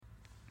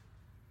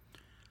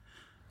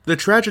The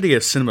Tragedy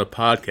of Cinema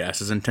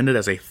podcast is intended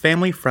as a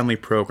family-friendly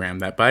program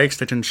that by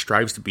extension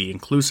strives to be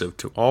inclusive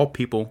to all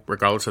people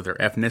regardless of their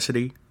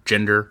ethnicity,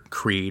 gender,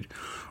 creed,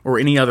 or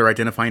any other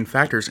identifying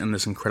factors in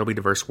this incredibly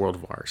diverse world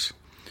of ours.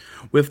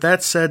 With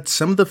that said,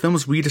 some of the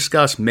films we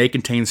discuss may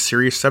contain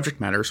serious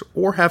subject matters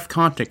or have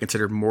content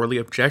considered morally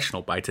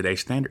objectionable by today's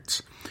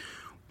standards.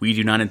 We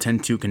do not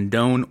intend to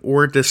condone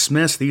or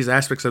dismiss these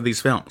aspects of these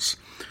films,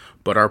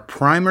 but our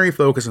primary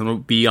focus will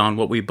be on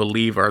what we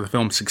believe the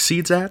film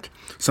succeeds at,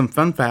 some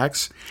fun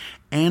facts,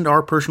 and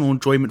our personal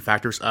enjoyment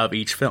factors of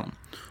each film.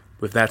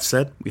 With that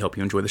said, we hope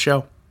you enjoy the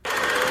show.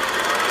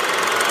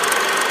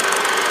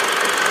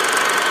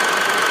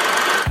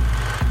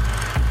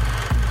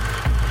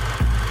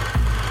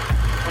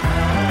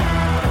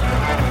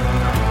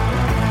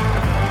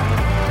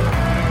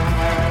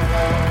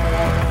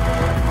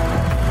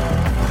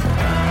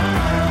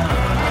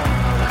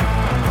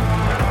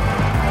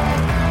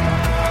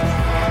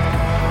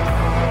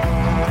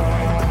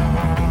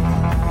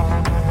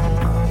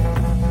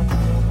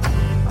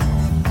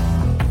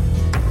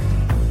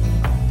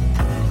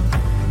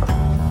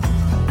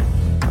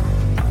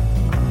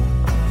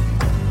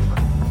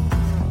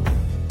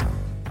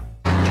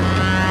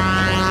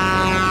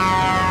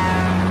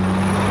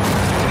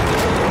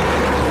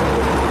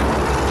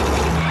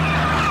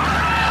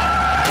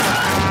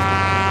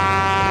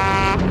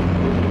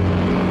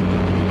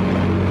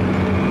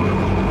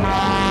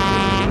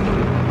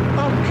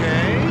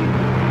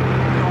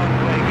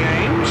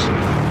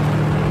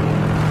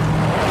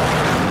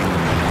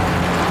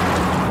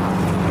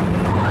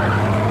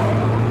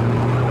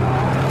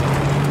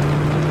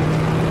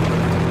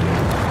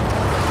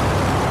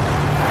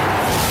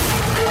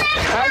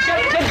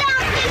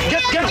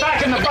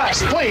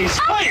 Please,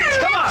 come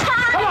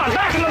on,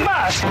 back in the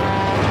bus.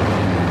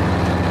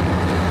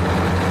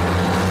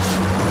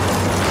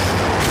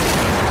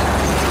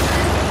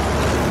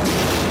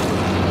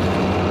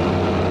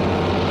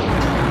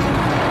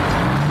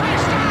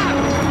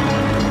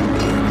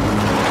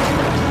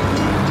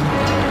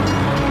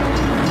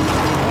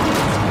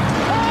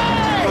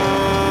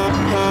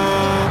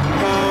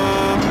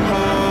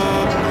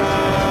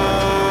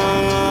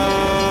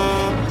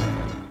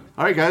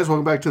 Alright guys,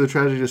 welcome back to the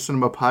Tragedy of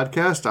Cinema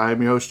podcast.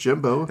 I'm your host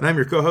Jimbo. And I'm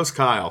your co-host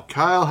Kyle.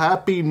 Kyle,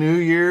 happy new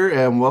year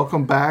and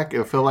welcome back.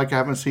 I feel like I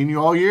haven't seen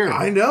you all year.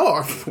 I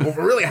know. Well,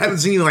 really, I haven't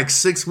seen you in like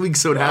 6 weeks,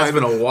 so it has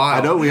been a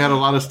while. I know we had a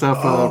lot of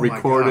stuff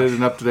recorded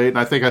and up to date, and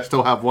I think I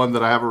still have one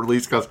that I haven't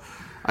released because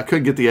I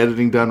couldn't get the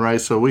editing done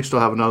right, so we still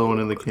have another one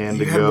in the can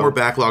to go. You had more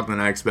backlog than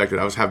I expected.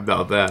 I was happy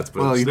about that.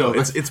 But well,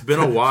 it's been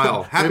a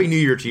while. Happy New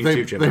Year to you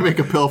too, Jimbo. They make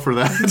a pill for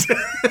that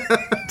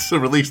to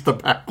release the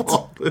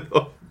backlog.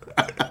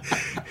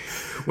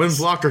 When's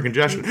blocked or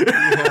congestion?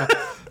 Yeah.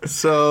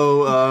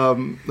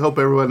 So, hope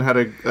everyone had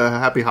a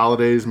happy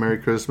holidays, Merry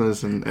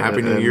Christmas, and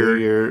Happy New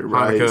Year,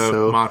 right? Hanukkah,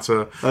 So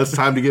Matzah. It's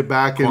time to get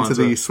back into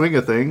the swing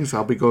of things.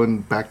 I'll be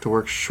going back to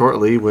work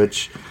shortly,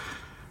 which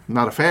I'm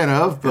not a fan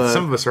of, but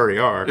some of us already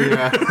are.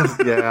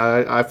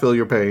 Yeah, I feel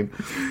your pain.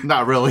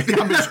 Not really.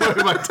 I'm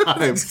enjoying my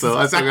time. So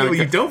that's exactly what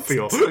you don't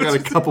feel. I got a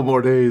couple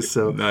more days.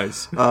 So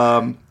nice.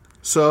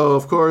 So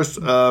of course,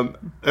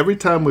 every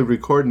time we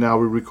record now,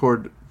 we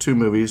record 2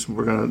 movies.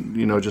 We're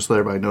gonna, just let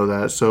everybody know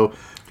that. So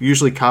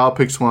usually Kyle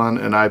picks one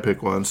and I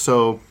pick one.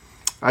 So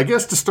I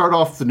guess to start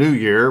off the new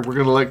year, we're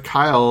gonna let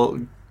Kyle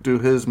do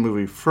his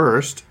movie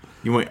first.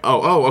 You went?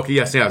 Oh, okay,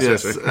 yes. I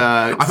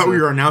thought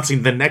we were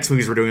announcing the next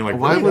movies we're doing. Like,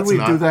 why would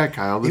we do that,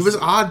 Kyle? It was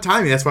odd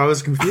timing. That's why I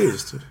was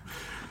confused.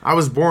 I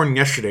was born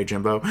yesterday,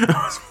 Jimbo.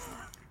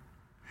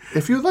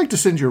 If you'd like to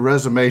send your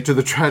resume to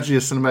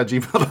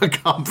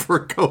thetragedyofcinema@gmail.com for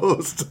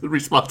co-host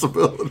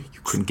responsibility. You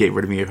couldn't get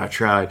rid of me if I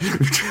tried.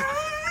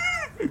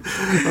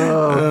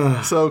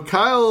 So,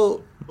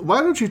 Kyle,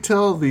 why don't you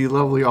tell the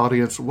lovely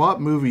audience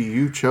what movie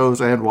you chose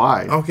and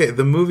why? Okay,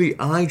 the movie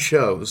I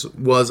chose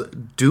was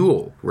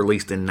Duel,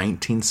 released in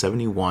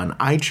 1971.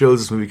 I chose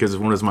this movie because it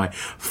was one of my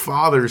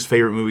father's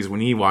favorite movies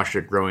when he watched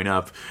it growing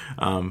up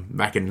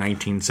back in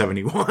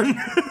 1971.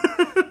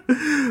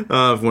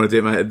 I want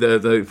to date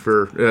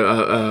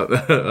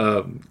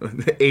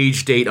the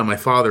age date on my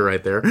father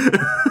right there.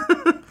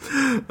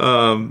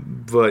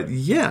 But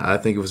yeah, I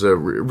think it was a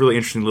really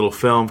interesting little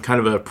film, kind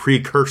of a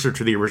precursor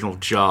to the original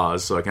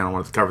Jaws. So I kind of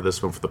wanted to cover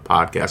this one for the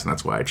podcast, and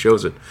that's why I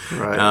chose it.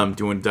 Right.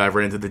 Do you want to dive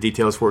right into the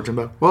details for it,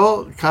 Jimbo?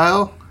 Well,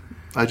 Kyle,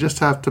 I just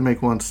have to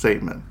make one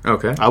statement.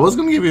 Okay. I was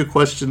going to give you a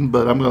question,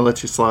 but I'm going to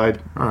let you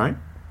slide. All right.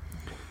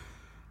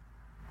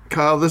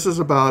 Kyle, this is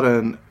about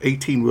an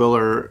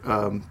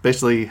 18-wheeler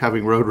basically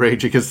having road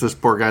rage against this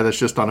poor guy that's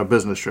just on a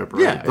business trip,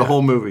 right? Yeah. The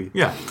whole movie.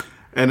 Yeah.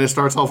 And it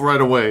starts off right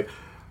away.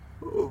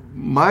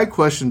 My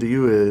question to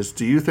you is,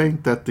 do you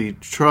think that the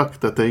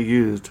truck that they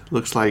used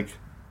looks like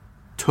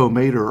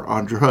Tomater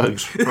on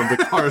drugs from the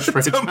Cars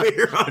franchise?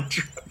 Tomater on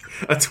drugs.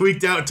 A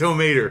tweaked out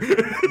Tomater.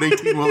 An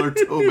 18-wheeler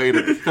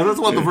Tomater. Now, that's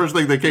one of the first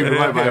things that came to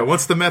my mind. Yeah,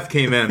 once the meth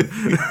came in,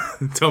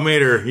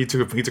 Tomater, he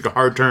took a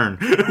hard turn.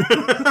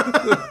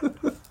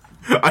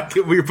 I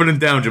get what you're putting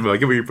down, Jimbo. I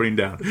get what you're putting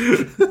down.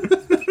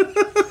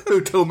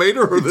 Who,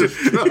 Tomater or this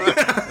truck?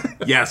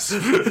 Yes.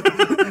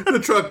 The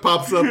truck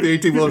pops up, the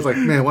 18-wheeler's like,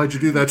 man, why'd you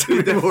do that to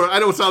me before? I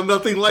don't sound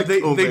nothing like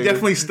They Old Man.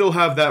 definitely still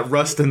have that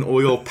rust and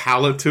oil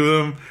palette to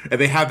them,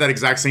 and they have that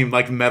exact same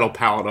like metal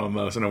palette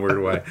almost in a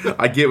weird way.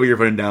 I get what you're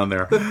putting down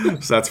there,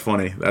 so that's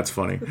funny.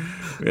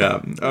 Yeah.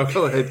 Okay.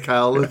 Go ahead,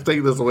 Kyle. Let's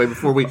take this away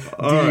before we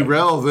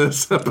derail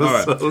this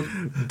episode.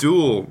 Right.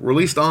 Duel,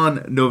 released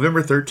on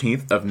November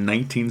 13th of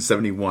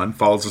 1971,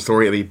 follows the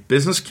story of a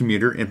business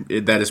commuter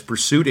that is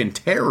pursued and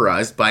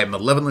terrorized by a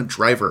malevolent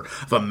driver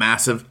of a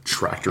massive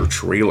tractor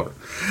trailer.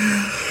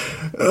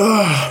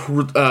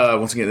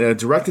 Once again,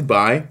 directed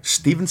by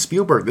Steven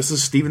Spielberg. This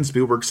is Steven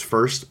Spielberg's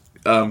first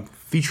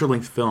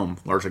feature-length film,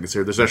 largely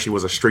considered. This actually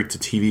was a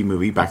straight-to-TV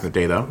movie back in the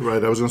day, though.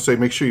 Right, I was going to say,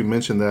 make sure you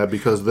mention that,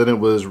 because then it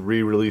was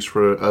re-released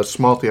for a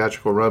small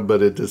theatrical run,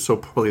 but it did so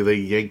poorly they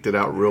yanked it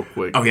out real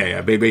quick. Oh,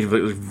 yeah.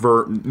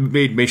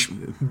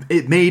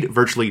 It made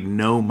virtually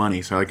no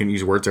money, so I can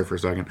use words there for a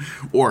second.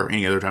 Or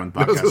any other time in the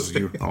podcast, as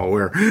you're all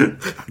aware.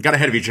 Got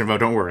ahead of you, Jimbo,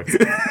 don't worry.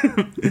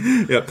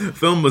 Yeah, this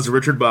film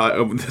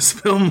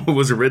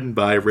was written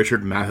by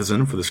Richard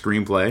Matheson for the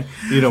screenplay.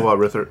 You know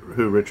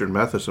who Richard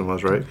Matheson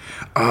was, right?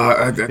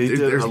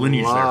 There's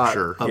lineage there,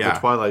 sure. Of the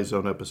Twilight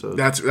Zone episodes.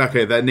 That's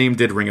okay. That name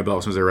did ring a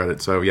bell since I read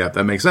it, so yeah,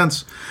 that makes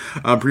sense.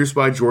 Produced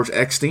by George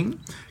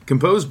Eckstein,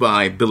 composed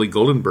by Billy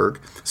Goldenberg.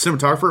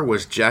 Cinematographer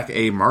was Jack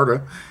A.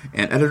 Marta,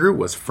 and editor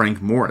was Frank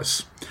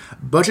Morris.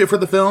 Budget for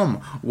the film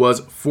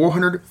was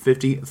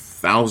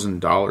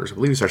 $450,000. I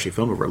believe it's actually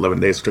filmed over 11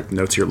 days. I took the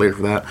notes here later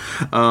for that.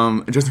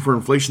 Adjusting for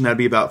inflation, that'd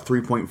be about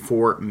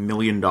 $3.4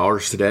 million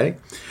today.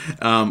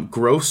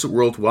 Gross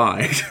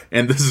worldwide,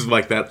 and this is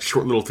like that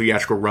short little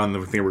theatrical run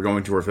that we're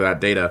going to for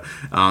that data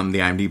on the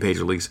IMDb page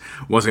at least,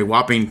 was a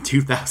whopping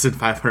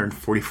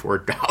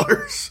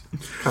 $2,544.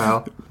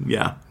 Kyle?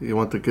 Yeah. You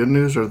want the good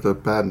news or the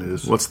bad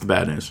news? What's the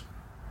bad news?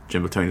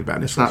 Jimbo, tell me the bad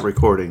news. It's not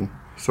recording,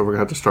 so we're going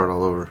to have to start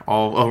all over.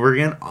 All over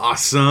again?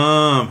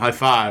 Awesome. High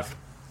five.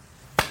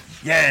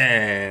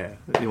 Yeah.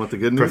 You want the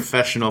good news?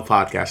 Professional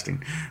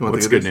podcasting.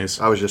 What's the good news?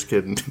 I was just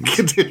kidding.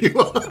 Continue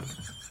on.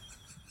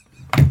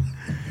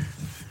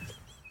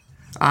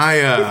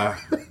 I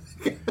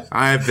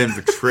have been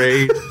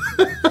betrayed.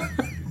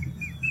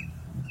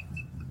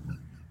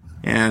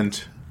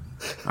 And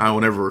I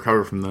will never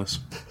recover from this.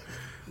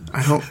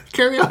 I don't...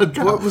 Carry on,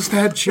 Kyle. What was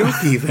that joke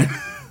even?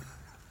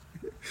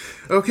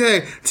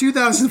 Okay,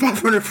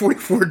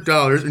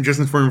 $2,544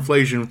 adjusted for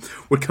inflation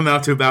would come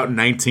out to about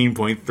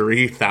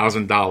 $19.3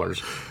 thousand.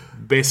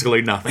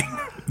 Basically nothing.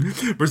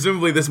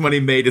 Presumably, this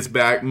money made its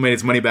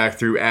money back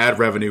through ad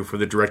revenue for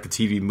the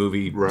direct-to-TV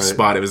movie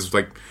spot. It was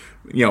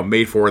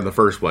made for in the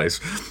first place.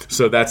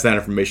 So that's that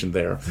information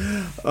there.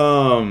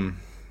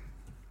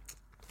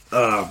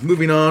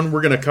 Moving on,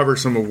 we're going to cover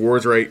some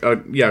awards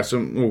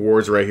some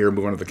awards right here.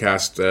 Move on to the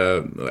cast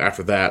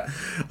after that.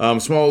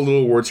 Small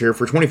little awards here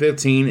for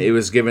 2015. It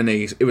was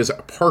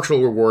a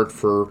partial reward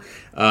for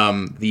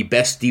the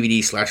best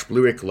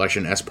DVD/Blu-ray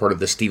collection as part of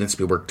the Steven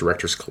Spielberg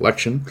Directors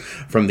Collection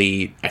from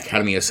the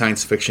Academy of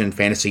Science Fiction,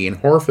 Fantasy, and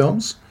Horror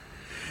Films.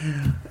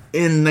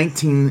 In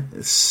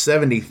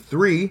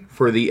 1973,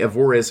 for the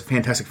Evores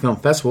Fantastic Film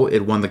Festival, it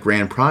won the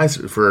grand prize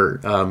for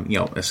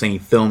a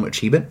film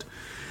achievement.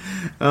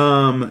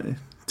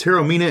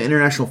 Taormina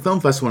International Film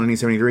Festival in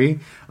 1973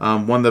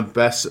 won the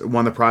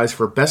prize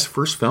for Best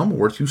First Film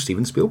award to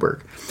Steven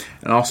Spielberg,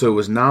 and also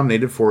was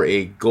nominated for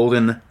a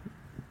Golden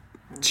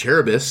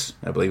Cherubis,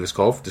 I believe it's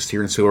called, just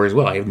here in Steelers as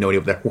well. I have no idea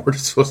what that award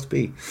is supposed to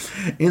be.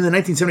 In the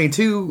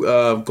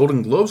 1972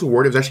 Golden Globes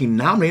Award, it was actually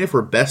nominated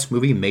for Best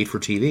Movie Made for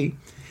TV.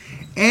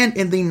 And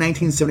in the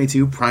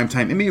 1972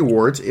 Primetime Emmy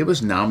Awards, it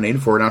was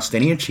nominated for an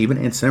Outstanding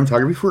Achievement in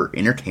Cinematography for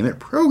Entertainment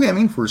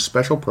Programming for a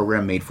special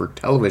program made for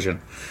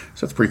television.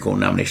 So that's a pretty cool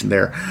nomination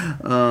there.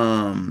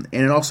 And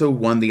it also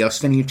won the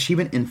Outstanding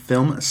Achievement in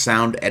Film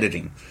Sound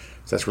Editing.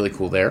 So that's really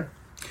cool there.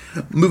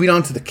 Moving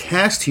on to the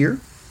cast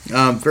here.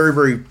 Very,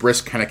 very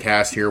brisk kind of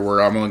cast here,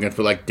 where I'm only going to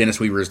put Dennis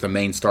Weaver as the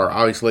main star,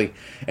 obviously,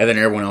 and then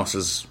everyone else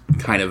is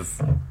kind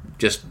of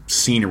just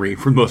scenery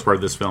for the most part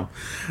of this film.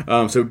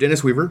 So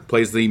Dennis Weaver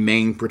plays the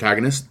main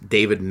protagonist,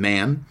 David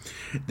Mann.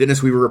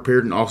 Dennis Weaver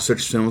appeared in all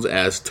such films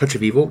as Touch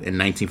of Evil in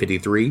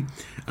 1953.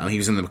 He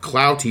was in the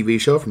McCloud TV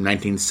show from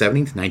 1970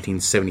 to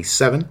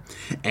 1977,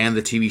 and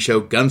the TV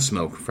show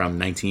Gunsmoke from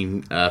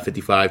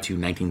 1955 to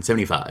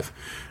 1975.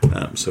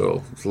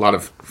 So a lot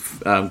of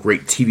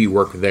great TV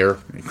work there.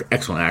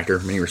 Excellent actor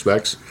in many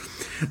respects.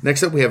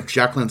 Next up, we have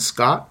Jacqueline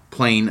Scott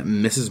playing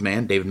Mrs.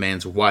 Mann, David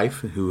Mann's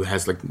wife, who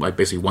has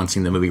basically one scene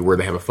in the movie where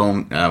they have a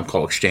phone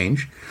call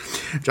exchange.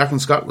 Jacqueline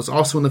Scott was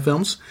also in the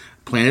films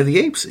Planet of the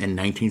Apes in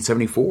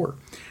 1974,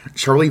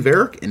 Charlie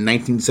Varick in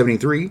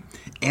 1973,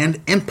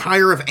 and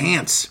Empire of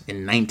Ants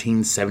in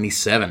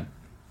 1977.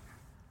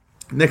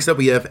 Next up,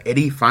 we have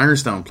Eddie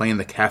Firestone playing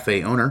the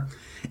cafe owner.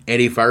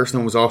 Eddie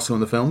Firestone was also in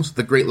the films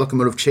The Great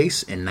Locomotive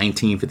Chase in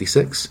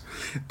 1956,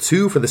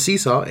 Two for the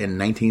Seesaw in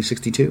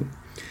 1962.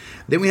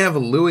 Then we have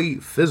Louis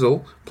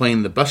Fizzle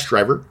playing the bus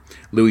driver.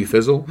 Louis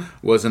Fizzle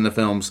was in the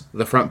films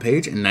The Front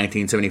Page in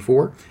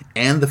 1974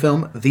 and the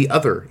film The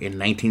Other in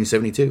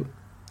 1972.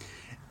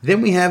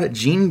 Then we have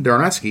Gene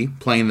Darnowski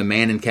playing the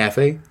man in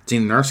Cafe.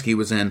 Gene Darnowski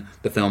was in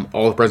the film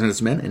All the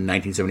President's Men in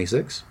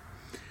 1976.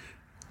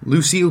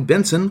 Lucille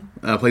Benson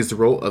plays the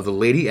role of the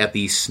lady at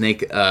the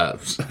snake,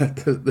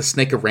 the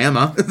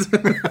Snake-a-rama.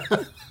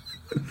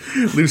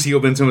 Lucille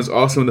Benson was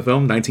also in the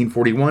film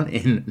 1941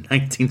 and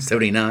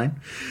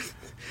 1979.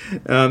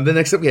 Then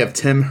next up we have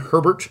Tim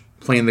Herbert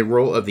playing the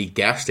role of the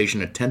gas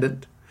station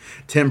attendant.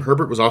 Tim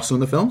Herbert was also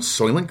in the film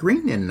Soylent Green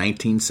in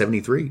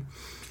 1973.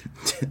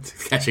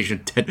 Gas station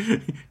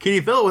attendant. Can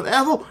you fill it with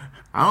Ethel?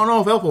 I don't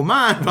know if Ethel will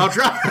mind, but I'll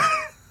try.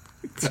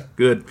 It's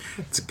good.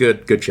 It's a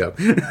good show.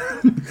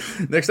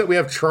 Next up, we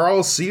have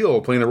Charles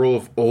Seal playing the role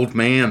of Old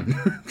Man.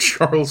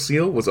 Charles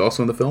Seal was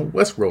also in the film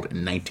Westworld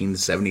in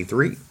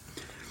 1973.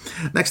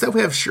 Next up,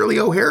 we have Shirley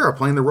O'Hara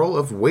playing the role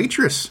of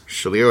Waitress.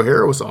 Shirley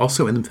O'Hara was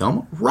also in the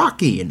film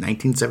Rocky in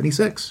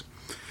 1976.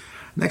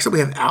 Next up, we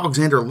have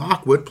Alexander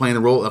Lockwood playing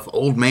the role of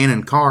Old Man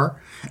in Car.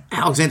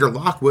 Alexander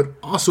Lockwood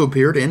also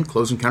appeared in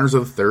Close Encounters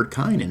of the Third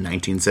Kind in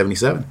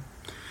 1977.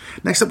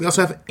 Next up, we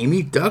also have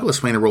Amy Douglas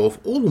playing the role of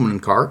Old Woman in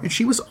Car, and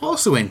she was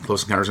also in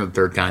Close Encounters of the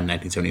Third Kind in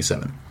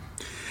 1977.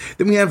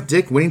 Then we have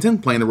Dick Whittington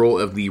playing the role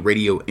of the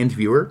radio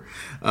interviewer.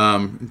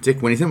 Dick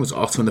Whittington was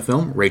also in the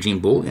film Raging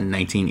Bull in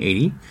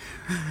 1980.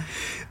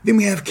 Then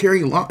we have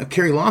Carrie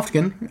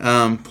Loftin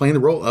playing the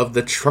role of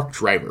the truck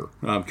driver.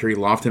 Carrie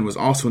Loftin was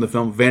also in the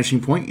film Vanishing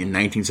Point in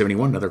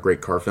 1971, another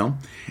great car film,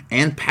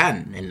 and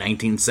Patton in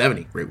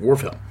 1970, great war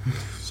film.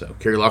 So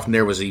Carrie Loftin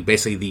there was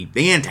basically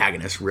the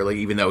antagonist, really,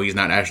 even though he's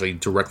not actually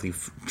directly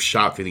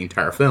shot through the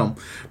entire film.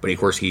 But of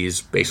course, he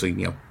is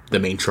basically, the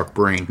main truck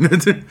brain.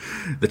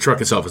 The truck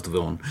itself is the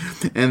villain.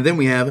 And then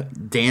we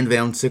have Dan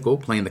Van Sickle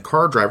playing the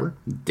car driver.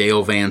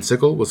 Dale Van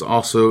Sickle was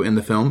also in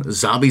the film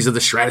Zombies of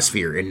the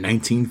Stratosphere in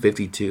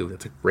 1952.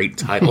 That's a great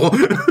title.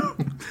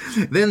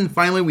 Then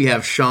finally we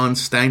have Sean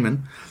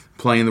Steinman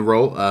playing the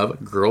role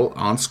of Girl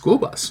on School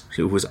Bus,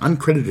 who was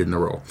uncredited in the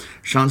role.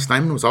 Sean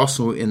Steinman was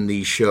also in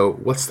the show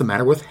What's the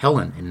Matter with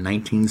Helen in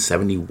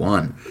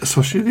 1971.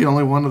 So she's the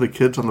only one of the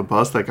kids on the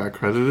bus that got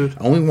credited?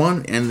 Only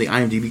one in the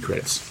IMDb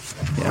credits.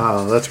 Yeah.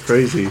 Wow, that's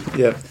crazy.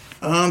 Yeah.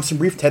 Some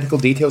brief technical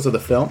details of the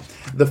film.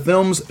 The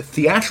film's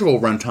theatrical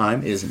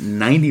runtime is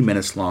 90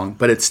 minutes long,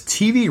 but its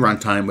TV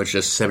runtime was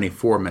just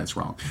 74 minutes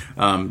long,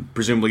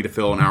 presumably to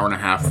fill an hour and a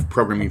half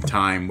programming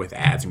time with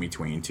ads in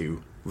between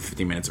to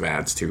 50 minutes of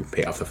ads to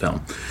pay off the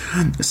film.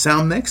 The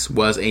sound mix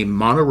was a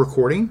mono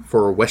recording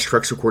for West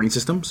Trucks recording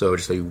system, so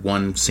just a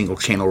one single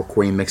channel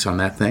recording mix on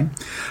that thing.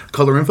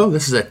 Color info,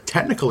 this is a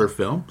Technicolor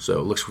film, so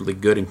it looks really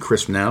good and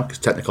crisp now, because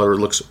Technicolor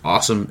looks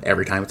awesome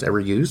every time it's ever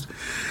used.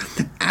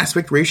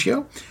 Aspect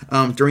ratio,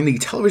 during the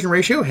television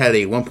ratio, had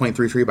a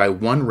 1.33 by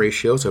 1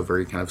 ratio, so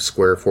very kind of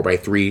square 4 by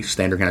 3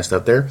 standard kind of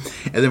stuff there.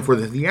 And then for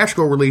the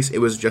theatrical release, it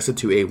was adjusted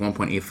to a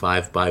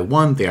 1.85 by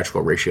 1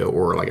 theatrical ratio,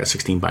 or like a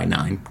 16 by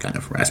 9 kind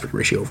of aspect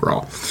ratio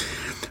overall.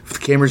 The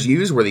cameras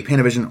used were the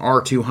Panavision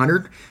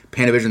R200,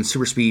 Panavision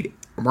Superspeed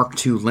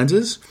Mark II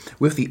lenses,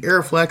 with the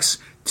Aeroflex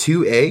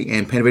 2A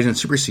and Panavision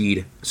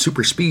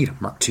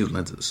Superspeed Mark II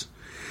lenses.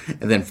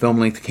 And then film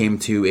length came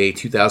to a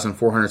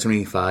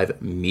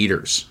 2,475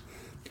 meters.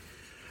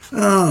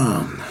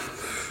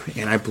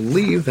 And I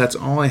believe that's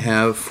all I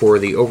have for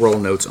the overall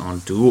notes on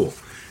Duel.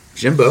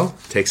 Jimbo,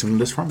 take some of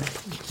this from me.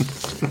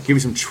 Give me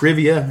some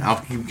trivia.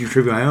 I'll give you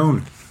trivia of my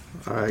own.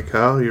 All right,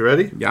 Kyle, you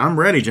ready? Yeah, I'm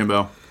ready,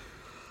 Jimbo.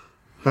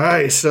 All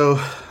right,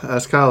 so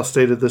as Kyle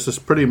stated, this is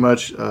pretty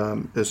much,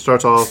 it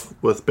starts off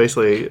with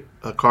basically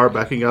a car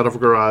backing out of a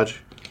garage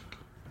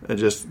and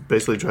just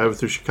basically driving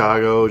through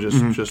Chicago,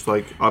 just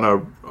like on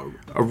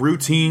a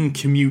routine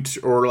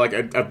commute or like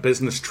a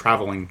business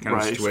traveling kind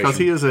of situation. Because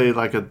he is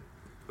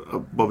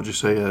what would you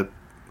say,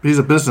 he's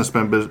a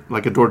businessman, but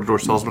like a door-to-door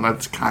salesman.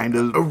 That's kind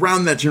of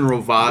around that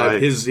general vibe.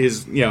 Right. His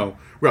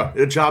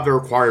a job that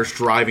requires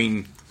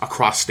driving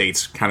across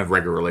states kind of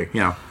regularly.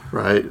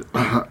 Right.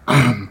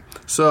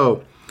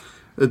 So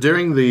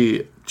during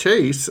the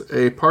chase,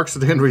 a park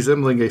sedan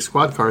resembling a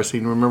squad car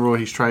scene. Remember when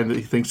he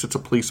thinks it's a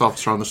police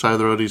officer on the side of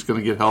the road. He's going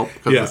to get help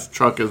because his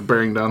truck is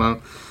bearing down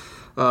on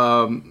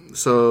him.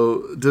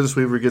 So Dennis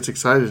Weaver gets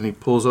excited and he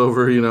pulls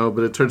over,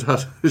 but it turns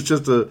out it's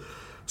just a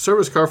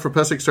service car for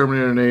pest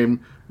exterminator named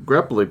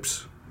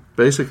Greplips.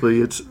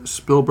 Basically, it's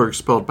Spielberg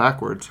spelled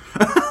backwards.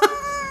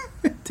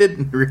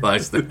 Didn't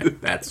realize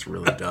that. That's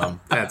really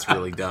dumb. That's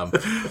really dumb.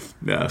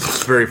 Yeah,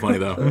 it's very funny,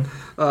 though.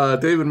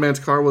 David Mann's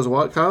car was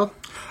what, Kyle?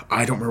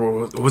 I don't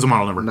remember. What was the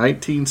model number?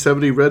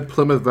 1970 red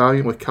Plymouth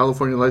Valiant with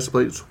California license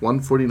plates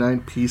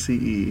 149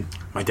 PCE.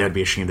 My dad would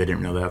be ashamed I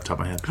didn't know that off the top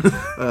of my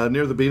head.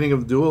 Near the beginning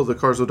of the Duel, the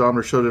car's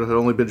odometer showed it had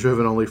only been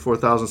driven only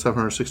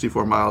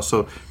 4,764 miles,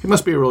 so he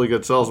must be a really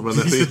good salesman.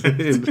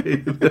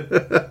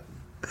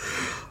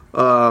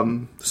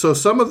 So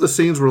some of the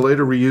scenes were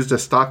later reused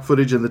as stock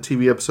footage in the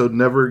TV episode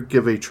Never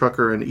Give a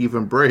Trucker an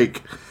Even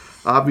Break.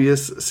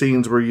 Obvious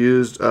scenes were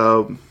used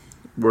were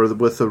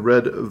with the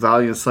red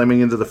Valiant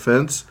slamming into the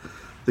fence,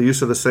 the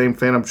use of the same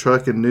Phantom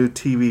truck in new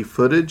TV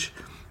footage,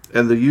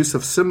 and the use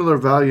of similar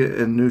Valiant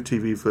in new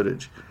TV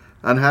footage.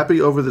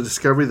 Unhappy over the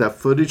discovery that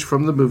footage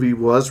from the movie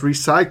was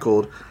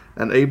recycled,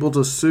 and able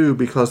to sue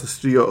because the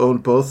studio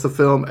owned both the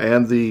film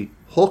and the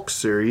Hulk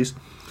series,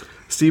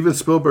 Steven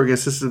Spielberg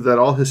insisted that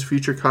all his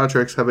future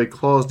contracts have a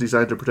clause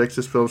designed to protect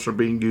his films from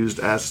being used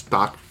as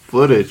stock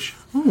footage.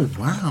 Oh,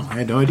 wow. I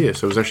had no idea.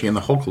 So it was actually in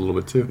the Hulk a little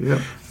bit, too.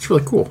 Yeah. It's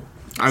really cool.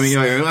 I mean,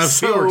 I'm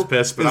Spielberg's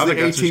pissed, but I think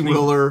is the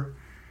 18-wheeler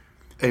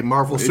a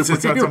Marvel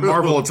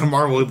superhero?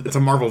 It's a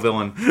Marvel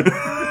villain.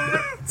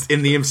 It's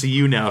in the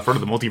MCU now, in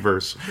front of the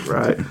multiverse.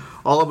 Right.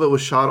 All of it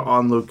was shot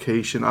on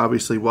location.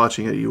 Obviously,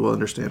 watching it, you will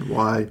understand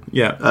why.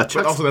 Yeah. But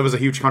also, that was a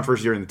huge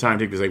controversy during the time,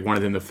 too, because they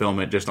wanted him to film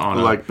it just on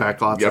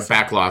backlots. Yeah,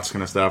 backlots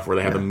kind of stuff, where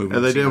they have the movie.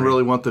 And they didn't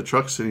really want the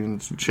truck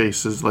scenes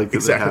chases like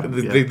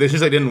exactly. They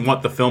just didn't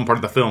want the film part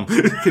of the film.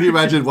 Can you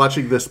imagine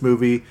watching this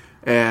movie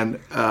and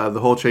the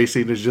whole chase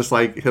scene is just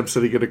like him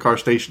sitting in a car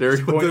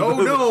stationary with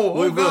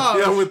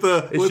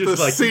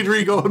the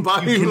scenery going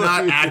by. You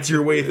cannot act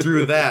your way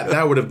through that.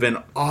 That would have been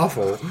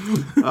awful.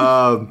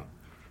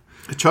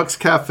 Chuck's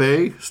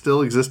Cafe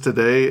still exists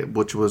today,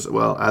 which was,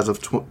 as of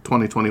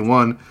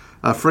 2021.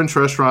 A French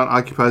restaurant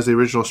occupies the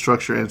original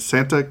structure in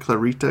Santa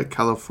Clarita,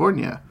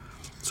 California.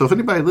 So if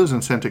anybody lives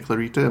in Santa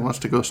Clarita and wants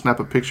to go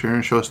snap a picture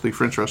and show us the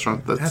French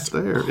restaurant that's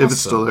there, awesome. If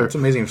it's still there. It's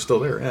amazing it's still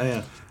there.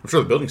 Yeah. I'm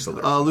sure the building's still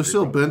there.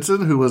 Lucille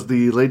Benson, who was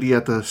the lady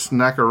at the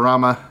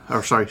Snakeorama.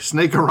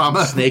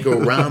 Snakeorama.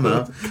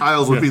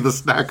 Kyle's would be the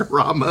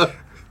Snackorama.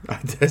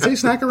 Did I say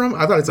Snackorama?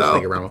 I thought it said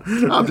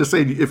Snakeorama. I'm just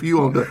saying, if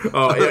you owned a...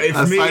 Oh,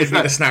 yeah, for me, it'd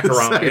be the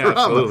Snackorama. Yeah,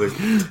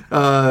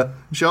 absolutely.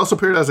 She also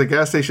appeared as a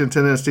gas station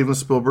attendant in Steven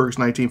Spielberg's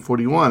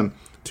 1941.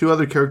 Two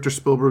other characters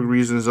Spielberg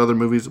used in his other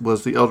movies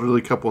was the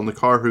elderly couple in the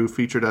car who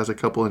featured as a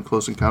couple in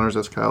Close Encounters,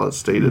 as Kyle had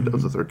stated,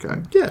 of the Third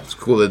Kind. Yeah, it's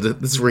cool.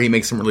 This is where he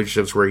makes some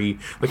relationships where he...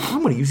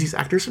 I'm going to use these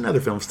actors in other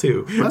films,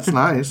 too. That's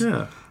nice.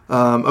 Yeah.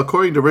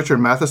 According to Richard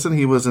Matheson,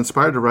 he was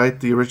inspired to write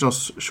the original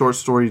short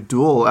story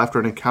Duel after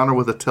an encounter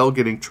with a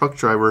tailgating truck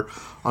driver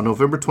on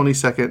November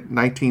 22nd,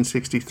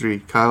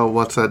 1963. Kyle,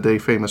 what's that day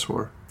famous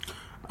for?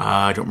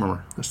 I don't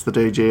remember. That's the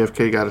day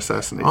JFK got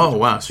assassinated. Oh,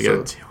 wow. So you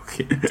got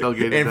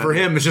tailgated. And for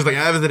him, it's just like,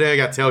 that was the day I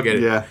got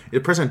tailgated. Yeah.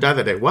 The president died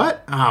that day.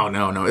 What? Oh,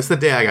 no. It's the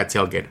day I got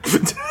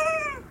tailgated.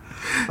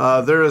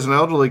 There is an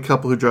elderly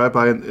couple who drive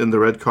by in the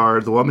red car.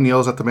 The woman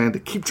yells at the man to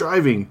keep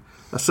driving.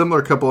 A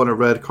similar couple in a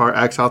red car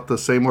acts out the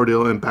same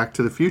ordeal in Back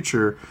to the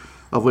Future,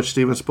 of which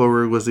Steven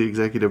Spielberg was the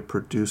executive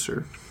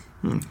producer.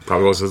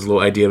 Probably was his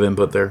little idea of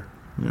input there.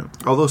 Yeah.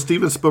 Although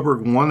Steven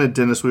Spielberg wanted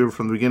Dennis Weaver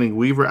from the beginning,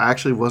 Weaver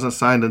actually wasn't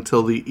signed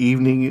until the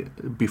evening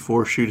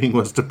before shooting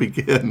was to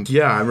begin.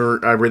 Yeah, I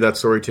read that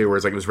story too, where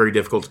it's like it was very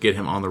difficult to get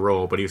him on the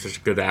role, but he was such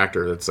a good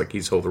actor that's like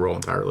he's held the role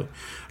entirely.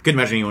 I couldn't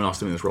imagine anyone else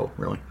doing this role,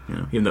 really.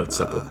 Even though it's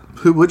separate.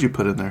 Who would you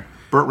put in there?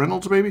 Burt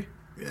Reynolds, maybe?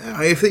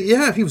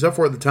 If he was up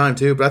for it at the time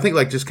too, but I think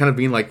like just kind of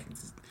being like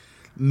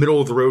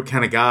middle of the road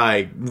kind of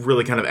guy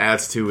really kind of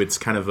adds to its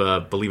kind of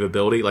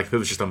believability. Like if it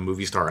was just a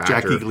movie star actor,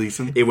 Jackie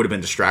Gleason, it would have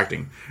been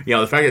distracting.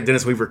 The fact that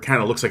Dennis Weaver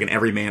kind of looks like an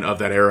everyman of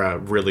that era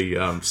really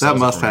that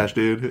mustache,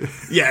 dude.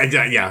 Yeah.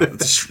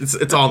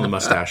 It's all in the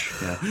mustache.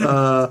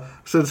 Yeah.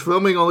 Since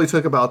filming only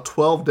took about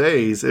 12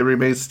 days, it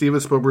remains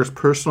Steven Spielberg's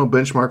personal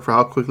benchmark for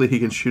how quickly he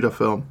can shoot a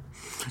film.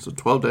 So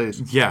 12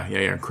 days. Yeah.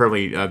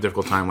 Incredibly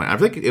difficult timeline. I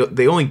think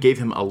they only gave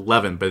him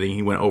 11, but then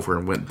he went over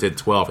and did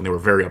 12, and they were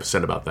very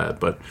upset about that.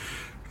 But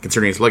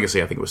considering his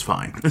legacy, I think it was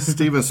fine.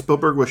 Steven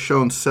Spielberg was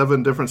shown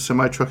 7 different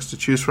semi-trucks to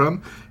choose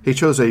from. He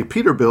chose a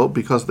Peterbilt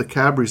because the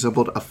cab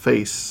resembled a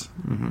face,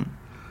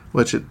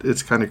 which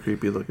it's kind of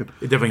creepy looking.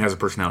 It definitely has a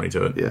personality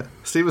to it. Yeah.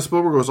 Steven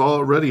Spielberg was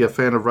already a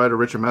fan of writer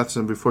Richard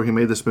Matheson before he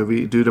made this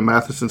movie due to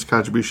Matheson's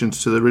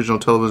contributions to the original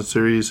television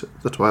series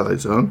The Twilight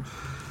Zone.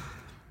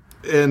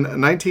 In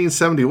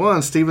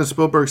 1971, Steven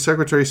Spielberg's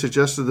secretary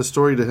suggested the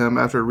story to him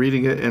after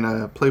reading it in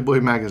a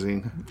Playboy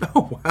magazine.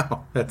 Oh,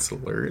 wow. That's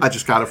hilarious. I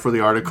just got it for the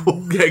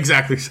article. Yeah,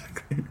 exactly. Steven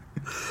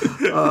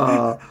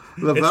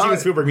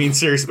Spielberg being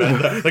serious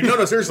about that. Like,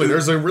 no, seriously,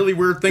 there's a really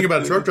weird thing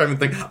about a truck driving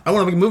thing. I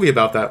want to make a movie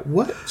about that.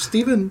 What?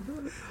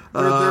 Steven?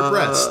 Their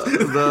breast.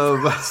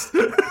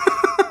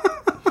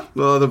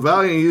 The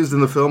Valiant used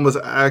in the film was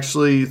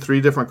actually 3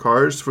 different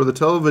cars. For the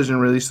television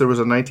release, there was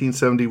a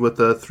 1970 with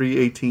a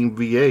 318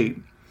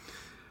 V8.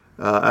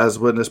 As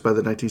witnessed by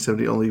the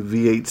 1970 only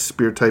V8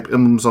 Spear-type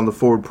emblems on the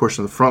forward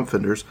portion of the front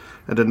fenders,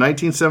 and in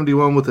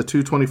 1971 with the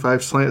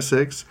 225 Slant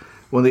 6.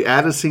 When the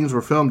added scenes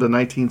were filmed, a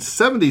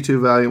 1972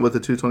 Valiant with the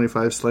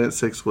 225 Slant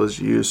 6 was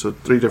used, so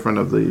 3 different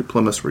of the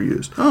Plymouths were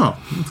used. Oh,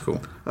 that's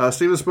cool.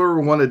 Steven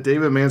Spielberg wanted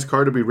David Mann's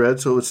car to be red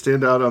so it would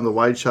stand out on the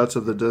wide shots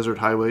of the desert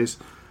highways.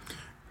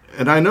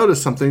 And I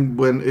noticed something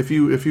if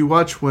you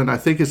watch when I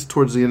think it's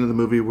towards the end of the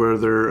movie where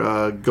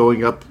they're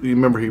going up. You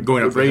remember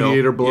going up the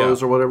radiator hill.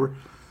 blows or whatever.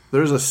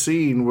 There's a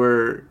scene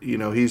where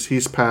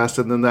he's passed,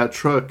 and then that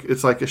truck.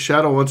 It's like a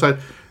shadow on one side,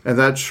 and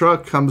that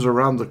truck comes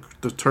around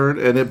the turn,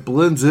 and it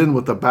blends in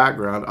with the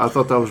background. I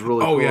thought that was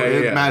really cool.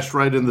 It matched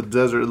right in the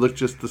desert. It looked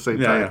just the same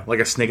time. Yeah, like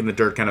a snake in the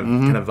dirt kind of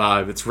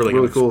vibe. It's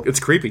really cool.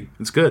 It's creepy.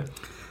 It's good.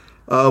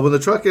 When the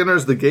truck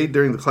enters the gate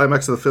during the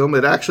climax of the film,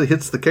 it actually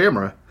hits the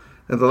camera.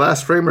 In the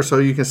last frame or so,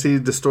 you can see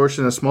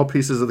distortion and small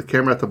pieces of the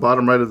camera at the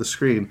bottom right of the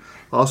screen.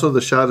 Also,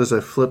 the shot is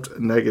a flipped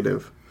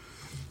negative.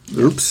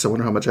 Oops, I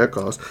wonder how much that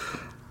cost.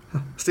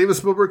 Steven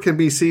Spielberg can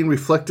be seen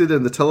reflected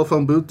in the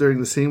telephone booth during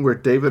the scene where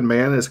David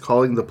Mann is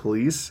calling the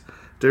police.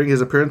 During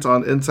his appearance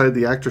on Inside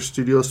the Actors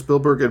Studio,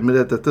 Spielberg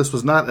admitted that this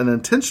was not an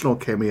intentional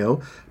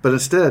cameo, but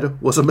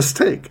instead was a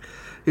mistake.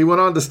 He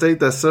went on to state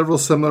that several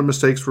similar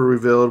mistakes were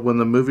revealed when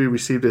the movie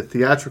received a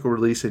theatrical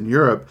release in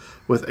Europe,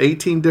 with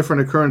 18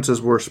 different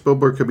occurrences where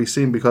Spielberg could be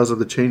seen because of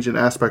the change in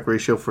aspect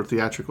ratio for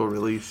theatrical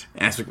release.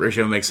 Aspect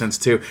ratio makes sense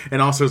too,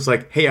 and also it's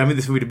like, hey, I made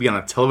this movie to be on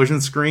a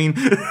television screen.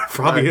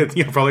 Probably,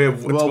 right. Probably a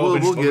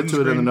we'll get to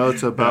it in the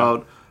notes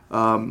about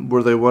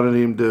where they wanted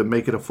him to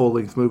make it a full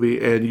length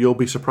movie, and you'll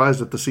be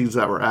surprised at the scenes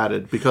that were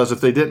added, because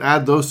if they didn't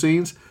add those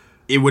scenes,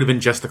 it would have been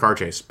just the car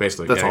chase,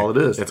 basically. That's all it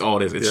is. That's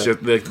all it is. It's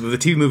just the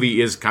TV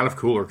movie is kind of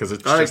cooler because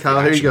it's all just right, Kyle.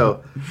 action. Here you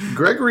go.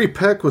 Gregory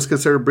Peck was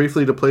considered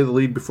briefly to play the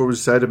lead before we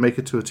decided to make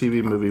it to a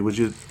TV movie. Would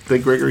you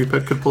think Gregory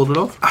Peck could pull it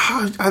off?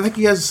 I think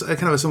he has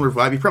kind of a similar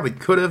vibe. He probably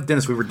could have.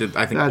 Dennis Weaver did.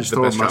 I think just the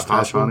throw best a job mustache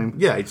possible. on him.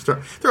 Yeah, you just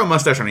throw a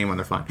mustache on anyone.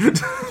 They're fine.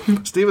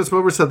 Steven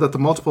Spielberg said that the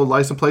multiple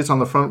license plates on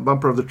the front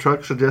bumper of the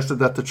truck suggested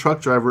that the truck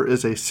driver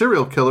is a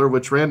serial killer,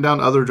 which ran down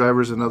other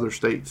drivers in other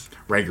states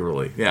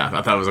Regularly. Yeah,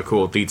 I thought it was a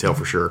cool detail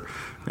for sure.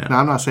 Yeah. Now,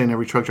 I'm not saying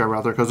every truck driver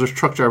out there, because there's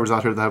truck drivers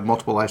out here that have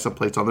multiple license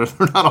plates on there.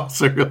 They're not all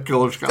serial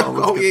killers.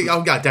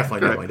 Yeah,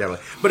 definitely.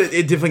 But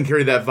it definitely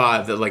carried that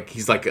vibe that like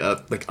he's like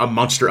a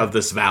monster of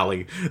this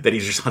valley, that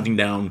he's just hunting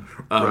down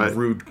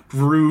rude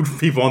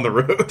people on the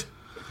road.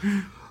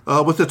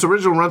 With its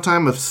original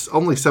runtime of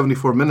only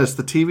 74 minutes,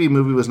 the TV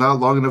movie was not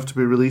long enough to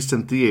be released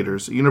in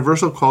theaters.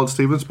 Universal called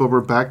Steven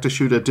Spielberg back to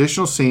shoot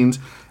additional scenes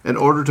in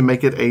order to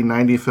make it a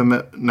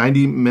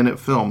 90-minute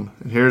film.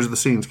 And here's the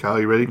scenes,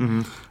 Kyle. You ready?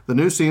 Mm-hmm. The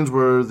new scenes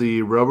were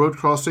the railroad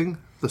crossing,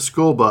 the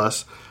school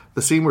bus,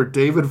 the scene where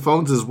David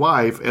phones his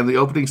wife, and the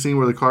opening scene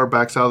where the car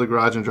backs out of the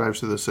garage and drives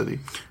through the city.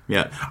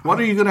 Yeah.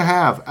 What are you going to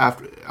have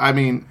after? I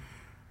mean,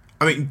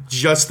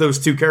 just those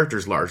two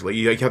characters largely.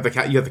 You have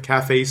the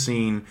cafe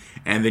scene,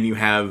 and then you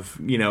have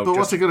But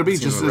what's it going to be?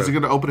 Just is it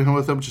going to open him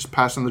with him just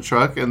passing the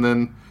truck, and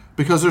then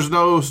because there's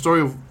no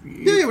story of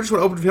we just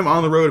want to open him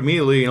on the road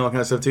immediately and all that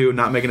kind of stuff too,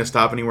 not making a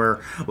stop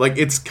anywhere. Like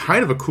it's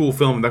kind of a cool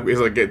film.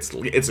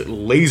 It's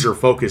laser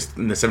focused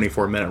in the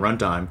 74-minute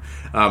runtime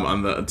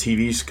on the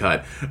TV's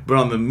cut, but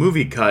on the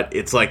movie cut,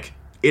 it's like.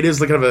 It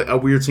is like kind of a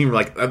weird scene,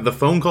 like the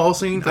phone call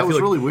scene. That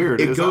was really weird.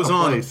 It goes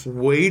on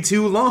way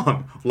too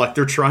long, like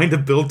they're trying to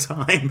build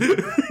time.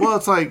 Well,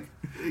 it's like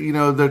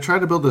they're trying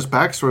to build this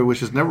backstory,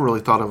 which is never really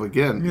thought of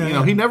again.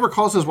 Yeah. He never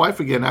calls his wife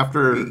again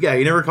after. Yeah,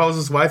 he never calls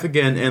his wife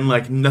again, and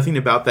like nothing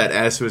about that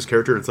adds to his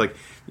character. It's like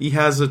he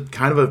has a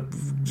kind of a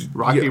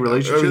rocky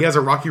relationship. He has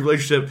a rocky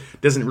relationship.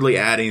 Doesn't really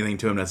add anything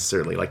to him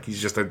necessarily. Like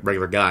he's just a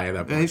regular guy at that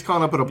point. And he's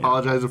calling up and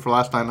apologizing for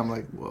last night. And I'm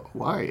like, well,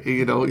 why?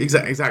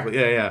 Exactly.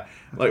 Yeah.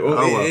 Like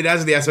it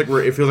has the aspect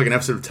where it feels like an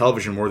episode of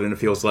television more than it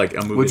feels like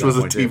a movie, which was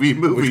a TV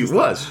movie, which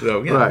was.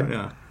 So yeah,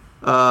 right.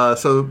 Yeah.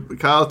 So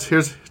Kyle,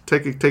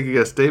 take a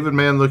guess. David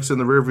Mann looks in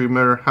the rearview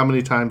mirror how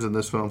many times in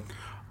this film?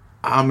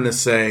 I'm gonna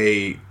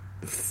say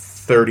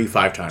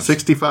 35 times.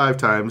 65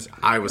 times.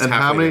 I was and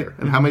halfway there.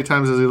 And how many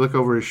times does he look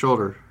over his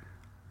shoulder?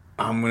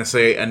 I'm gonna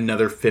say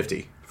another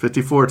 50.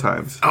 54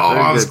 times. Oh,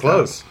 I was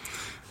close.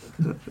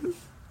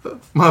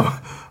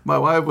 My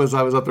wife was.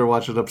 I was up there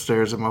watching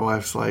upstairs, and my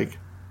wife's like,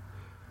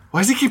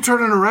 "Why does he keep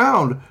turning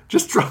around?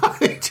 Just drive.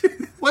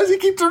 Why does he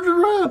keep turning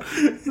around?"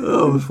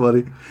 Oh, it was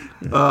funny.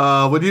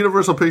 When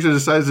Universal Pictures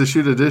decides to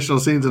shoot additional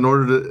scenes in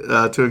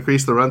order to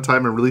increase the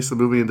runtime and release the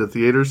movie into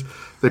theaters,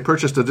 they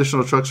purchased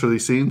additional trucks for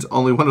these scenes.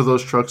 Only one of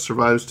those trucks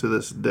survives to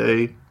this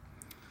day.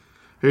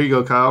 Here you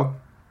go, Kyle.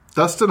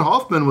 Dustin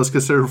Hoffman was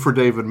considered for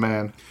David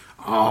Mann.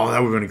 Oh,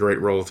 that would have been a great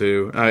role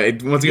too.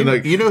 Once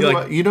again,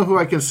 you know who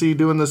I can see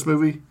doing this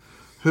movie?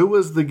 Who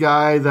was the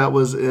guy that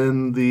was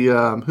in the?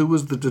 Who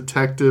was the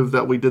detective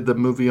that we did the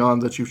movie on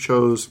that you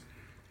chose?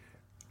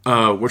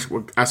 Ask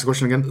the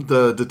question again.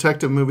 The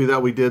detective movie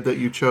that we did that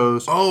you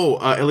chose. Oh,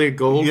 Elliot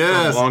Gould.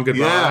 Yes, from Long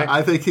Goodbye. Yeah,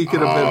 I think he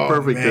could have been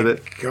perfect in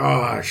it.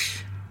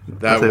 Gosh,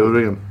 that would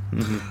be him.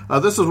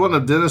 Mm-hmm. This is one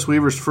of Dennis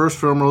Weaver's first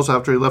film roles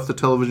after he left the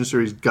television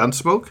series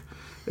Gunsmoke.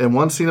 In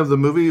one scene of the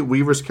movie,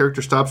 Weaver's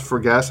character stops for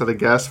gas at a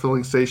gas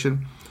filling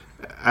station.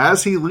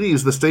 As he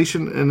leaves the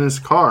station in his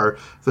car,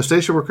 the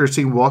station worker is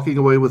seen walking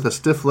away with a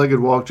stiff-legged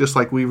walk, just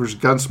like Weaver's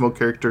Gunsmoke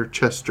character,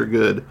 Chester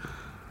Good.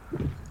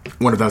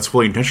 Wonder if that's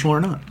fully intentional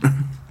or not.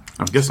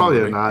 I'm guessing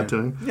probably a nod to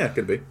him. Yeah, it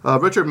could be.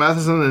 Richard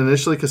Matheson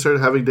initially considered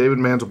having David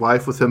Mann's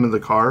wife with him in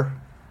the car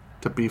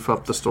to beef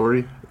up the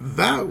story.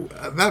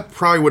 That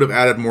probably would have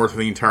added more to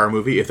the entire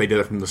movie if they did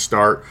it from the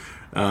start.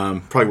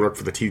 Probably worked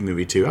for the TV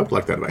movie too. I would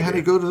like that idea. Had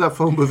to go to that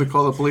phone booth and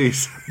call the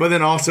police. But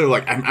then also,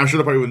 like, I'm sure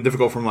that probably would be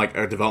difficult from like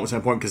a development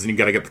standpoint because then you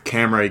got to get the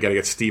camera, you got to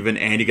get Steven,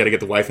 and you got to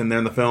get the wife in there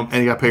in the film,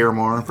 and you got to pay her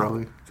more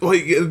probably. Well,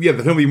 yeah,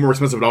 the film would be more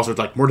expensive, but also it's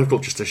like more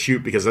difficult just to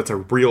shoot because that's a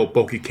real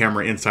bulky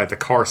camera inside the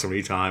car so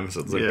many times. So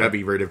it's like that'd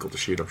be very difficult to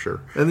shoot, I'm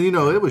sure. And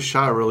it was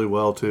shot really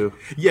well too.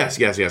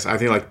 Yes. I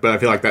feel like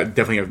that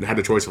definitely had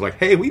the choice of like,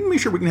 hey, we can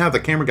make sure we can have the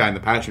camera guy in the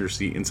passenger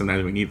seat, and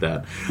sometimes we need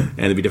that, and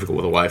it'd be difficult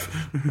with a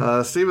wife.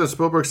 Steven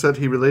Spielberg said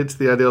he related to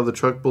the idea of the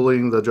truck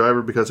bullying the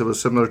driver because it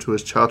was similar to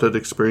his childhood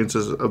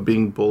experiences of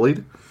being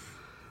bullied.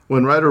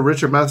 When writer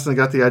Richard Matheson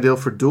got the idea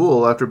for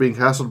Duel after being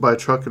hassled by a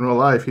truck in real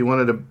life, he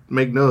wanted to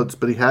make notes,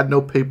 but he had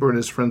no paper in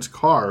his friend's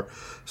car,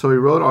 so he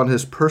wrote on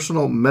his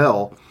personal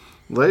mail.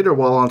 Later,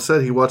 while on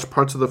set, he watched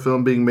parts of the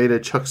film being made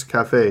at Chuck's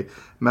Cafe.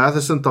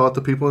 Matheson thought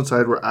the people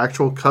inside were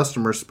actual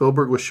customers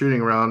Spielberg was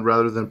shooting around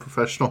rather than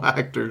professional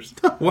actors.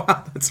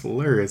 Wow, that's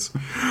hilarious.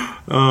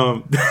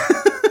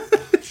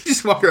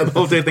 Just walk around the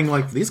whole day thinking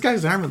like, these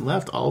guys haven't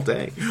left all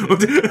day.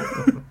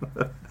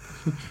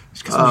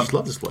 Because I just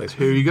love this place.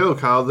 Here you go,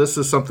 Kyle. This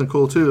is something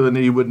cool, too, and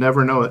you would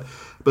never know it.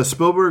 But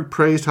Spielberg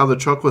praised how the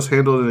truck was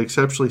handled in an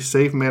exceptionally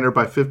safe manner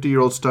by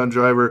 50-year-old stunt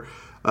driver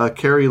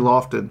Carrie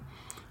Lofton.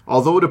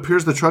 Although it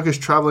appears the truck is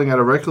traveling at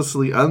a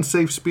recklessly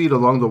unsafe speed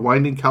along the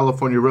winding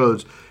California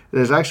roads, it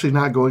is actually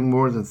not going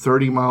more than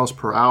 30 miles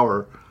per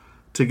hour.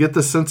 To get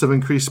the sense of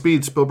increased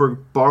speed, Spielberg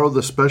borrowed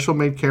the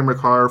special-made camera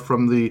car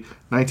from the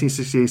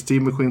 1968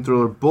 Steve McQueen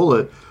thriller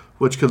Bullet,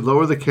 which could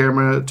lower the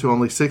camera to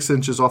only 6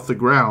 inches off the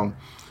ground.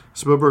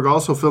 Spielberg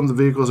also filmed the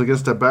vehicles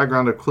against a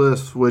background of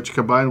cliffs, which,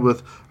 combined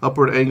with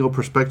upward angle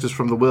perspectives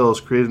from the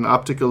wheels, created an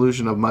optic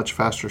illusion of much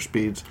faster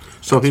speeds.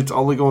 So it's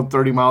only going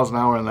 30 miles an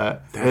hour in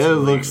that. It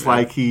looks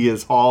like he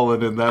is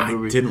hauling in that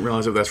movie. I didn't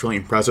realize that. That's really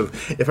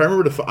impressive. If I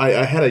remember,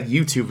 I had a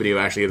YouTube video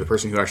actually of the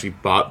person who actually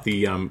bought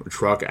the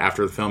truck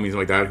after the filming,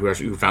 like that,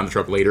 who found the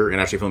truck later and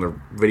actually filmed a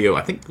video.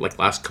 I think like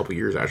last couple of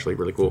years, actually,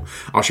 really cool.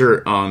 I'll share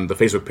it on the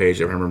Facebook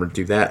page if I remember to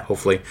do that,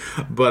 hopefully.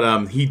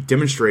 But he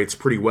demonstrates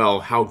pretty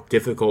well how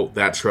difficult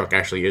that truck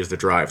actually is to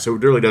drive. So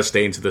it really does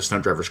stay into the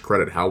stunt driver's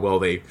credit how well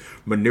they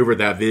maneuvered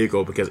that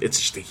vehicle, because it's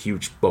just a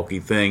huge bulky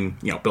thing,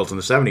 built in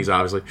the 70s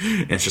obviously,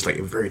 and it's just like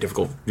a very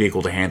difficult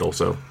vehicle to handle.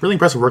 So really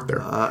impressive work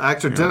there.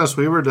 Actor Dennis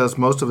Weaver does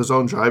most of his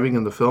own driving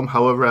in the film.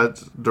 However,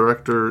 at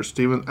director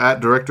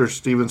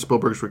Steven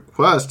Spielberg's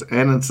request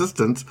and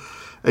insistence,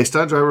 a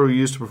stunt driver was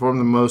used to perform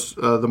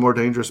the more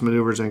dangerous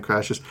maneuvers and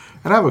crashes.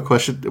 And I have a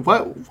question: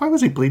 why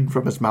was he bleeding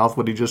from his mouth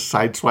when he just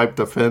sideswiped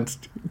a fence?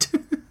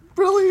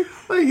 Really?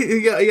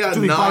 Yeah.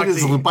 Did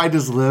he bite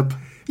his lip?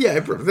 Yeah,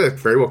 it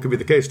very well could be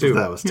the case, too.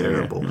 That was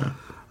terrible.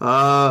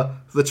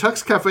 The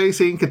Chuck's Cafe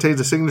scene contains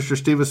a signature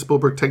Steven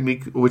Spielberg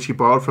technique, which he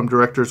borrowed from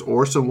directors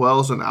Orson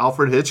Welles and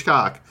Alfred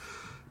Hitchcock.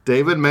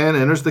 David Mann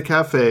enters the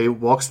cafe,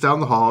 walks down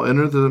the hall,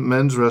 enters the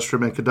men's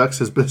restroom, and conducts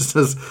his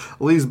business,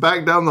 leaves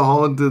back down the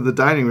hall into the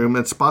dining room,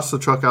 and spots the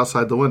truck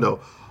outside the window.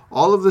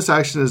 All of this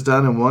action is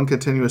done in one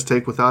continuous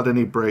take without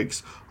any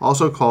breaks,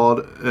 also called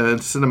in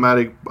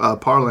cinematic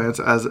parlance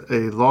as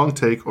a long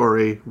take or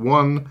a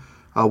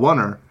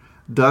oneer,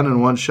 done in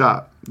one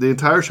shot. The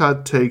entire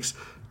shot takes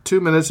 2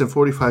 minutes and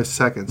 45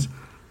 seconds.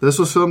 This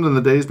was filmed in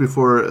the days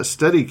before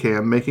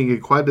Steadicam, making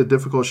it quite a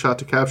difficult shot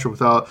to capture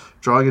without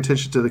drawing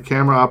attention to the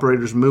camera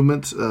operator's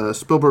movements.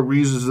 Spielberg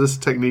reuses this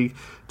technique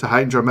to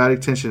heighten dramatic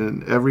tension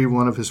in every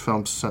one of his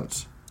films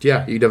since.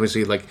 Yeah, you definitely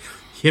see like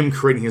him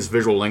creating his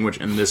visual language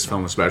in this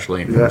film,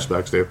 especially in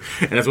respects too.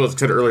 And as well as I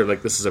said earlier,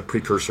 like this is a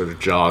precursor to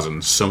Jaws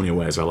in so many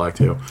ways. I like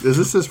too. Is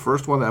this his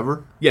first one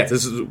ever? Yeah,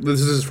 this is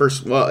his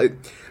first. Well,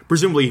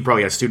 presumably he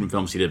probably has student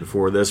films he did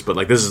before this, but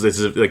like this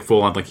is like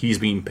full on, like he's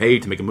being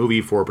paid to make a movie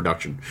for a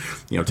production,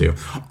 too.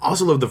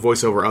 Also love the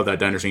voiceover of that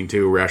diner scene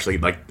too, where actually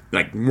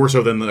like more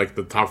so than like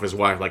the talk of his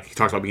wife, like he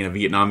talks about being a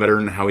Vietnam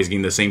veteran, how he's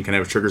getting the same kind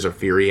of triggers of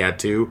fear he had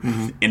too,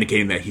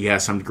 indicating that he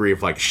has some degree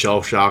of like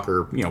shell shock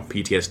or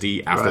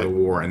PTSD after the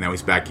war, and now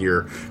he's back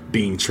here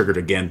being triggered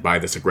again by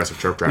this aggressive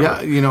truck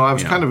driver. Yeah, I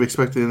was kind of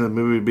expecting the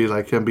movie to be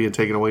like him being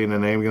taken away in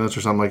an ambulance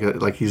or something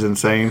like he's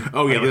insane.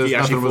 Oh yeah, like he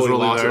actually fully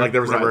lost it. Like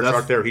there was never a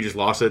truck there, he just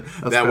lost it.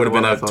 That would have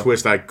been a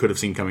twist I could have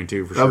seen coming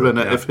too, for sure.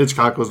 If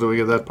Hitchcock was doing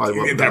it, that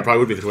probably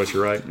would be the twist.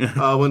 You're right.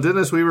 When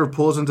Dennis Weaver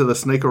pulls into the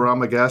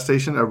Snakeorama gas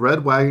station, a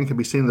red wagon can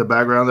be seen in the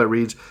background that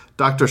reads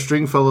 "Dr.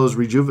 Stringfellow's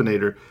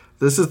Rejuvenator."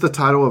 This is the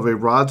title of a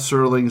Rod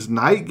Serling's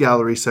Night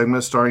Gallery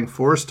segment starring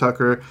Forrest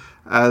Tucker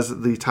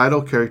as the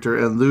title character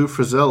and Lou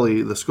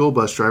Frizzelli, the school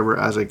bus driver,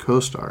 as a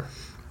co-star.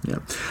 Yeah,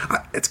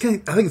 I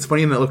think it's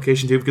funny in that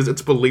location too, because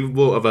it's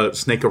believable of a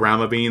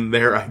Snakeorama being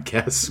there. I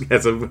guess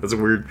as a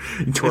weird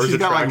tourist attraction.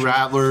 Got like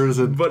rattlers,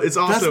 but it's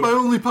also that's my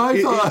only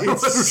python.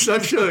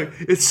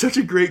 It's such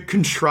a great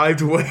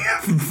contrived way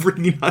of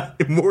bringing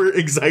more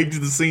anxiety to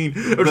the scene.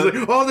 I'm just like,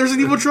 oh, there's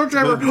an evil truck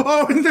driver.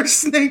 Oh, and there's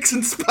snakes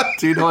and spiders.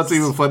 Do you know what's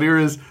even funnier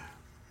is?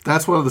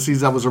 That's one of the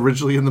scenes that was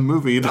originally in the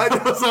movie.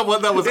 That was not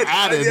one that was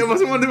added. It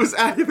wasn't one that was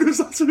added, but it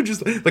was also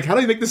just like, how do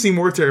you make the scene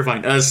more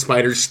terrifying?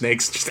 Spiders,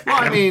 snakes, just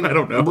I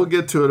don't know. We'll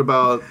get to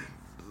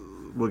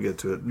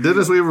it.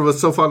 Dennis Weaver was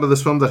so fond of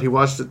this film that he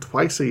watched it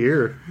twice a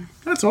year.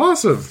 That's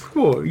awesome.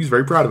 Cool. He's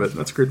very proud of it.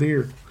 That's great to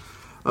hear.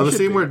 The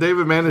scene where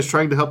David Mann is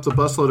trying to help the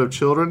busload of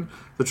children,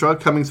 the truck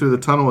coming through the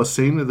tunnel is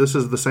seen. This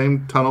is the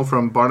same tunnel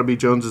from Barnaby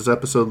Jones's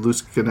episode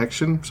Loose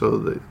Connection. So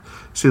they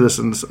see this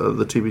in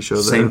the TV show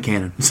there. Same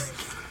canon.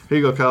 Here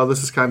you go, Kyle.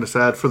 This is kind of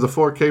sad. For the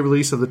 4K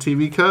release of the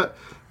TV cut,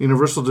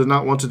 Universal did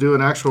not want to do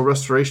an actual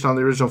restoration on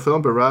the original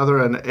film, but rather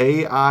an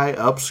AI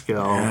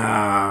upscale.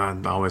 Yeah,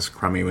 always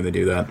crummy when they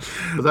do that.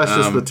 But that's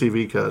just the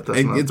TV cut.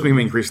 It's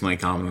becoming increasingly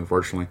common,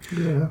 unfortunately.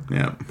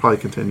 Yeah. Probably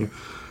continue.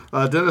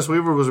 Dennis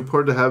Weaver was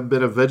reported to have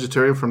been a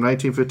vegetarian from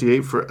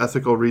 1958 for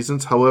ethical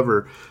reasons.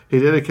 However, he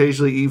did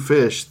occasionally eat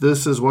fish.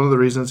 This is one of the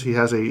reasons he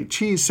has a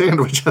cheese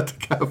sandwich at the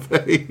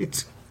cafe.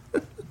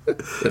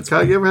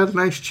 Kyle, you ever had a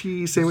nice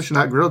cheese sandwich?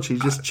 Not grilled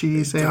cheese, just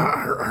cheese sandwich?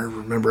 I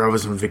remember I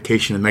was on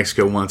vacation in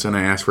Mexico once, and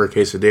I asked for a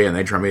quesadilla, and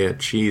they tried me a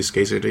cheese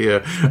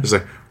quesadilla. I was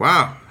like,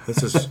 wow,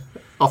 this is...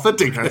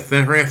 authentic.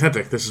 Very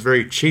authentic. This is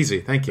very cheesy.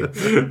 Thank you.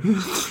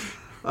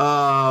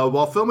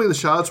 While filming the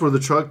shots where the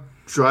truck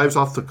drives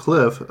off the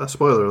cliff,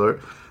 spoiler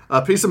alert,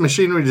 a piece of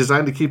machinery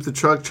designed to keep the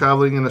truck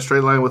traveling in a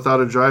straight line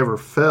without a driver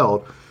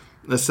failed.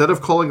 Instead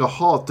of calling a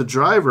halt, the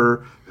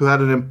driver, who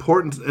had an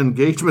important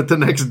engagement the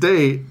next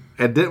day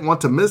and didn't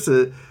want to miss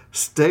it,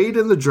 stayed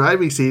in the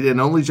driving seat and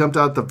only jumped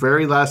out at the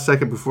very last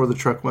second before the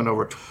truck went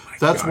over.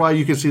 That's why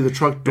you can see the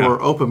truck door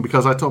open,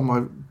 because I told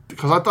him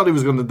because I thought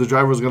the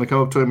driver was going to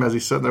come up to him as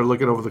he's sitting there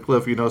looking over the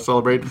cliff,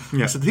 celebrating.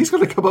 I said, he's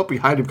going to come up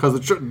behind him because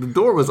the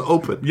door was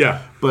open.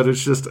 Yeah. But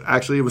it's just,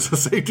 actually, it was a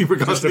safety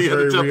precaution. He had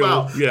to jump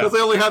out. Because they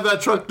only had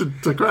that truck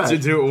to crash. To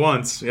do it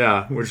once,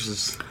 which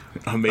is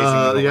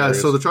amazing.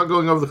 So the truck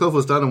going over the cliff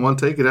was done in one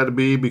take. It had to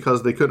be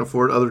because they couldn't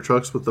afford other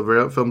trucks with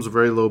the film's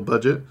very low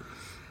budget.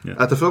 Yeah.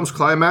 At the film's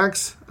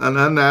climax, an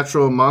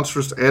unnatural,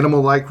 monstrous,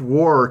 animal-like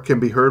roar can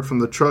be heard from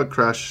the truck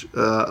crash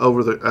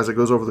as it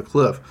goes over the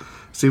cliff.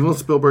 Steven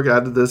Spielberg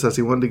added this as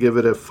he wanted to give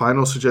it a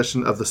final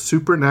suggestion of the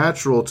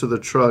supernatural to the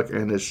truck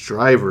and its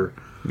driver.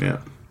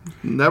 Yeah.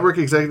 Network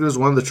executives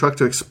wanted the truck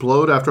to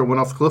explode after it went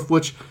off the cliff,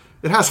 which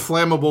it has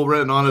flammable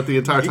written on it the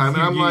entire time.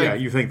 And I'm like...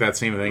 you think that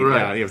same thing.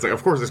 Right. Yeah, it's like,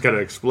 of course it's got to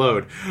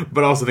explode.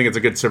 But I also think it's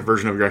a good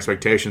subversion of your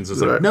expectations.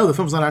 It's like, no, the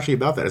film's not actually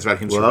about that. It's about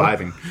him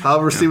surviving.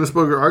 However, Steven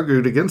Spielberg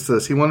argued against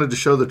this. He wanted to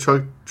show the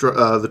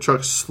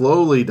truck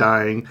slowly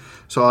dying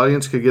so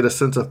audience could get a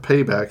sense of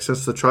payback,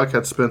 since the truck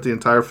had spent the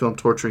entire film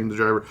torturing the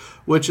driver,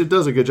 which it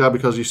does a good job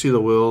because you see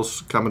the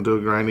wheels coming to a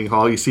grinding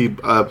halt. You see...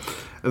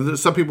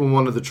 some people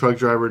wanted the truck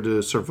driver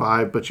to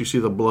survive, but you see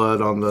the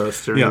blood on the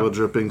steering wheel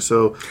dripping.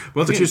 So,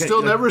 but you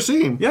still never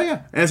see him.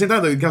 Yeah. And at the same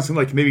time, it kind of seemed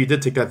like maybe he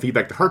did take that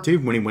feedback to heart too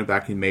when he went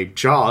back and made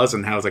Jaws,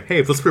 and how it's like,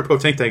 hey, let's put a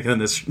propane tank in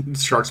this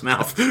shark's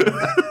mouth,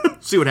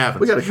 see what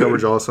happens. We got to cover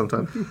Jaws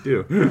sometime. We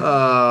do.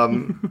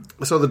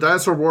 So the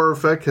dinosaur roar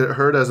effect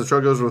heard as the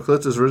truck goes over the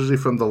cliff is originally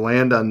from The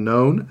Land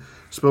Unknown.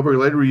 Spielberg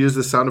later reused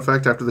this sound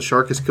effect after the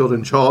shark is killed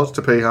in Jaws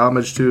to pay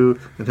homage to,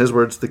 in his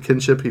words, the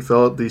kinship he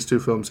felt these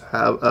two films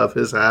have.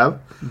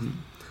 Mm-hmm.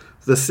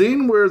 The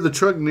scene where the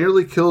truck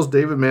nearly kills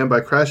David Mann by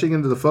crashing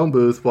into the phone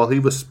booth while he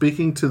was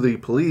speaking to the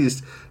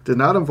police did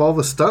not involve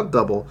a stunt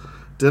double.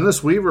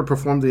 Dennis Weaver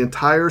performed the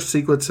entire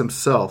sequence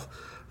himself.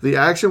 The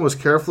action was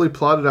carefully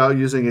plotted out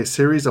using a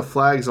series of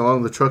flags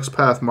along the truck's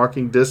path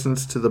marking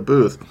distance to the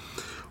booth.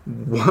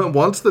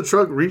 Once the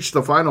truck reached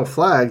the final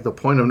flag, the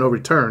point of no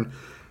return,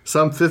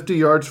 some 50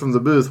 yards from the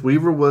booth,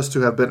 Weaver was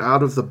to have been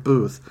out of the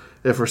booth.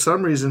 If for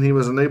some reason he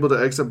was unable to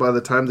exit by the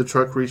time the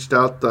truck reached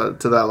out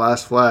to that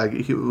last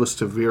flag, he was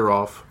to veer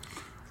off.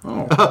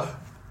 Oh.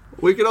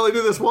 We can only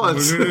do this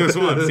once.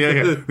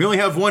 Yeah. We only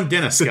have one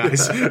Dennis,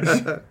 guys.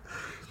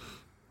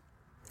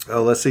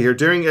 Let's see here.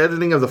 During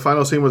editing of the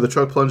final scene where the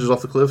truck plunges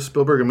off the cliff,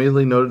 Spielberg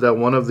immediately noted that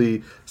one of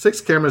the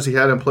 6 cameras he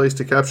had in place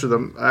to capture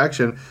the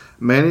action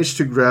managed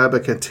to grab a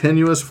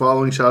continuous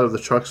following shot of the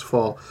truck's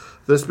fall.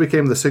 This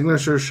became the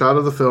signature shot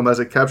of the film as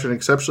it captured an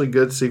exceptionally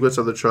good sequence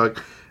of the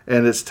truck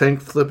and its tank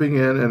flipping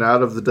in and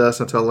out of the dust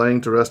until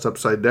laying to rest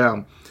upside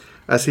down.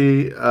 As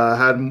he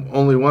had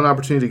only one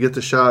opportunity to get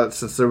the shot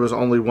since there was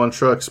only one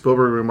truck,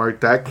 Spielberg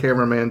remarked, "That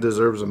cameraman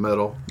deserves a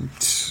medal."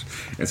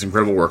 It's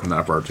incredible work on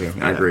that part, too.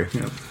 I agree.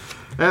 Yeah.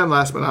 And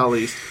last but not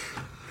least,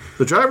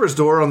 the driver's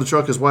door on the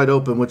truck is wide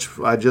open, which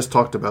I just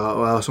talked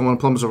about. Someone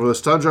plumbs over the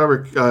stunt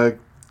driver.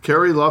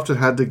 Kerry Lofton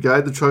had to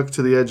guide the truck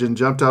to the edge and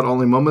jumped out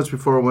only moments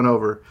before it went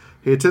over.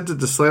 He attempted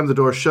to slam the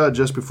door shut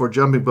just before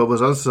jumping, but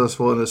was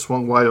unsuccessful and it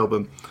swung wide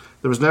open.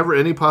 There was never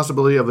any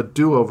possibility of a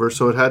do-over,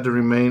 so it had to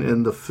remain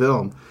in the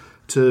film.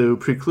 To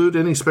preclude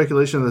any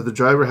speculation that the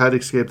driver had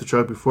escaped the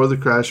truck before the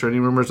crash or any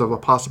rumors of a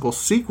possible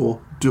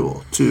sequel,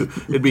 Duel 2.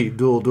 It'd be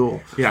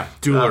Duel. Yeah,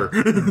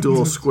 Dueler.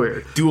 Duel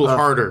squared. Duel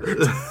harder.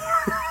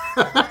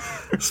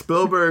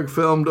 Spielberg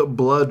filmed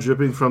blood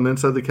dripping from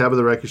inside the cab of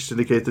the wreckage to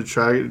indicate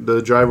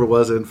the driver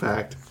was, in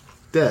fact,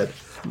 dead.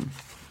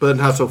 But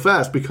not so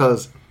fast,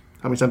 because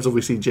how many times have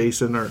we seen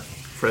Jason or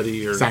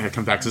Freddy or Zach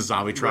comes back to a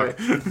zombie truck.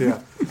 Right.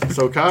 Yeah.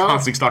 So Kyle,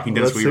 Constantly stalking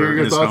Dennis let's Weaver hear in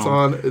your his thoughts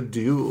home. on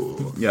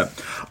Duel. Yeah,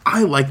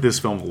 I like this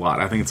film a lot.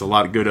 I think it's a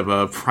lot good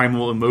of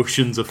primal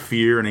emotions of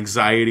fear and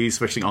anxiety,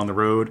 especially on the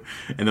road,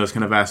 and those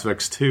kind of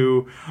aspects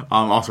too.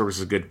 Also,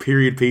 it's a good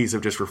period piece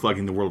of just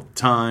reflecting the world at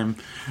the time,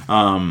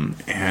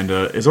 and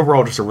is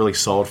overall just a really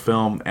solid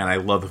film. And I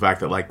love the fact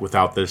that like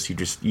without this,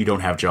 you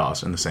don't have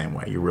Jaws in the same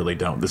way. You really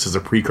don't. This is a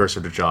precursor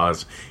to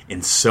Jaws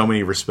in so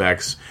many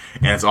respects,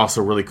 and it's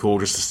also really cool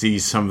just to see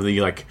some of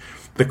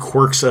the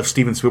quirks of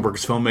Steven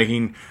Spielberg's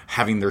filmmaking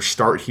having their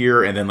start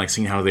here and then like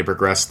seeing how they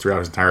progress throughout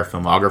his entire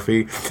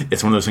filmography.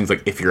 It's one of those things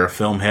like if you're a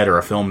film head or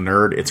a film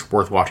nerd, it's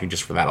worth watching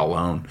just for that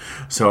alone.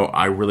 So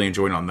I really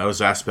enjoyed it on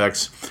those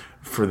aspects.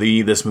 For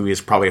this movie is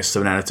probably a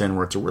 7 out of 10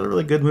 where it's a really,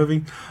 really good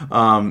movie.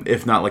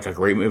 If not like a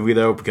great movie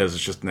though, because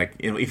it's just like,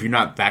 if you're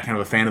not that kind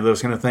of a fan of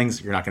those kind of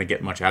things, you're not going to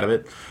get much out of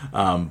it.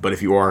 But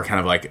if you are kind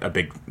of like a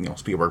big,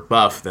 Spielberg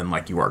buff, then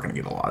like you are going to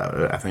get a lot out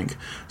of it, I think.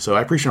 So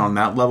I appreciate it on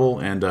that level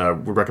and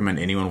would recommend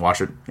anyone watch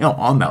it,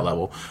 on that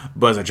level.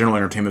 But as a general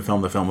entertainment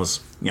film, the film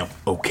was,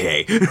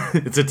 okay.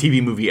 It's a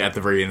TV movie at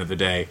the very end of the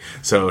day.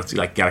 So it's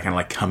like, got to kind of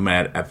like come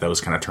at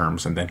those kind of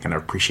terms and then kind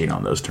of appreciate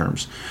on those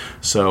terms.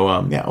 So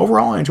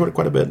overall I enjoyed it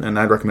quite a bit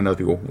and I'd recommend other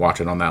people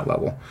watch it on that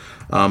level.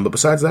 But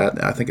besides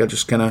that, I think I'll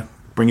just kind of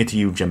bring it to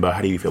you, Jimbo.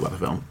 How do you feel about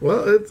the film?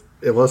 Well,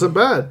 it wasn't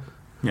bad.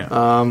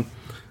 Yeah.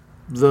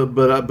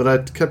 But I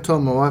kept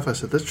telling my wife, I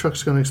said, this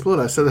truck's going to explode.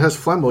 I said, it has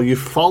flammable. You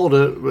followed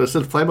it, it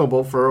said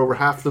flammable for over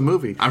half the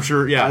movie. I'm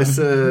sure, yeah. I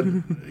said,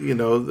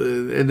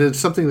 and it's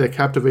something that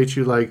captivates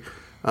you, like,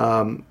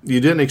 you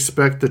didn't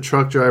expect the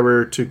truck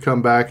driver to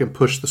come back and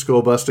push the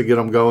school bus to get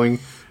him going.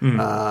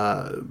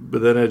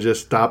 But then it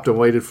just stopped and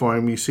waited for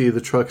him. You see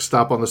the truck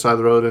stop on the side of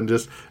the road and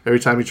just every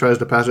time he tries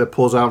to pass it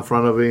pulls out in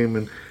front of him.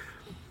 And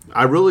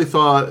I really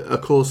thought a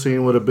cool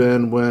scene would have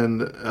been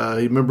when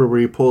you remember where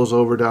he pulls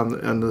over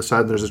down the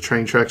side and there's a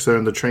train tracks there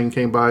and the train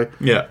came by.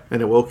 Yeah.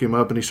 And it woke him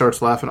up and he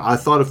starts laughing. I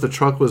thought if the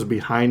truck was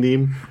behind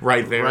him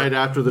right there, right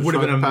after the would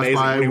truck passed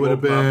by, it would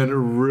have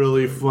been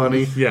really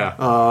funny.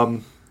 Yeah.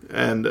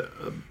 And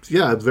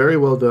very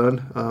well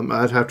done.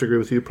 I'd have to agree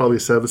with you. Probably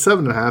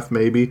 7.5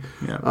 maybe.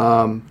 Yeah.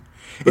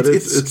 But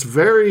it's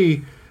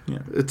very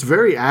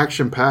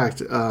action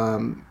packed.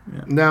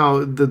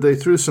 Now they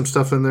threw some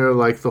stuff in there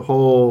like the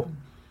whole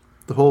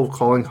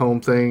calling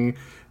home thing,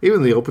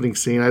 even the opening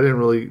scene. I didn't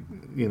really,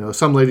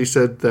 some lady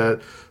said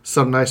that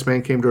some nice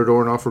man came to her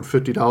door and offered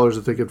 $50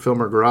 if they could film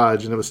her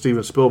garage, and it was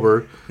Steven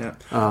Spielberg. Yeah.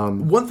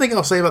 One thing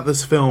I'll say about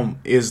this film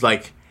is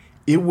like,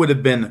 it would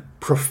have been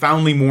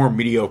profoundly more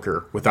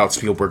mediocre without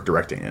Spielberg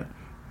directing it.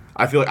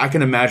 I feel like I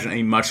can imagine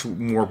a much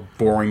more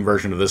boring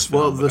version of this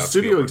film. Well, the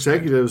studio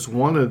executives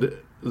wanted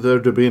there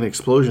to be an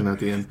explosion at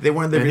the end. They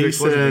wanted there to be an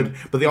explosion,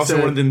 but they also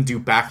wanted them to do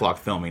backlog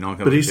filming.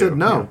 But he said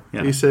no.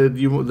 Yeah. He said,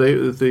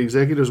 if the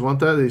executives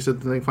want that, he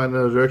said, then they can find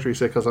another director. He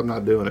said, because I'm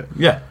not doing it.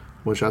 Yeah.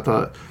 Which I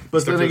thought.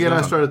 But then again,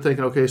 I started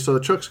thinking, okay, so the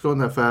truck's going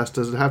that fast.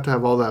 Does it have to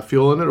have all that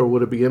fuel in it, or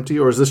would it be empty?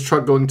 Or is this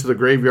truck going to the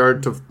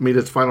graveyard to meet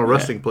its final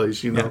resting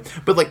place, Yeah.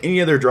 But like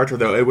any other director,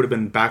 though, it would have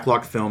been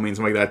backlog filming,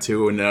 something like that,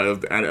 too. And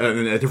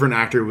a different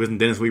actor who wasn't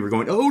Dennis Weaver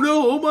going, oh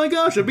no, oh my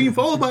gosh, I'm being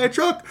followed by a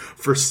truck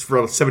for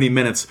 70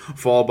 minutes,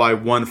 followed by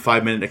one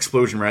 5-minute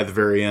explosion right at the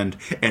very end.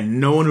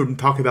 And no one would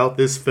talk about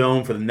this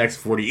film for the next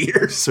 40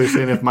 years. So you're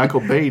saying if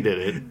Michael Bay did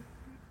it.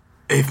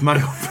 If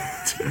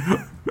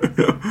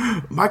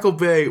Michael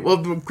Bay,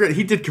 well,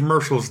 he did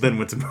commercials, then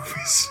went to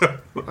movies. So,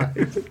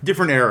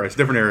 different eras.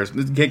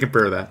 Can't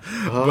compare that.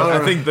 But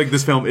I think like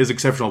this film is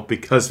exceptional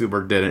because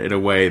Spielberg did it in a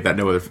way that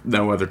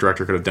no other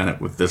director could have done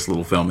it with this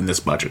little film in this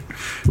budget.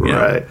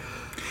 Right.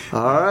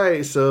 All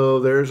right.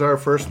 So there's our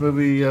first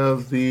movie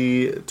of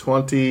the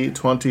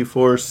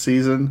 2024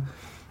 season.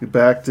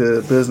 Back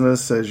to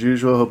business as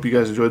usual. Hope you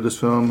guys enjoyed this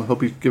film.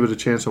 Hope you give it a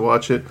chance to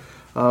watch it.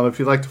 If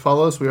you'd like to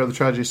follow us, we are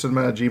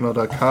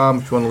thetragedycinema@gmail.com.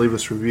 If you want to leave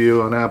us a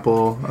review on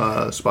Apple,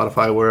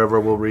 Spotify,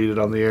 wherever, we'll read it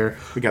on the air.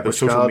 We got the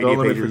social media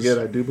don't pages. Let me forget,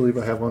 I do believe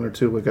I have one or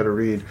two we got to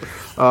read.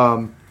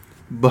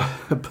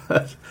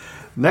 But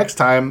next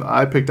time,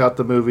 I picked out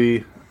the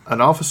movie An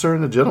Officer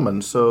and a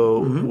Gentleman. So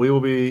we will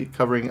be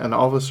covering An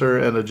Officer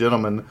and a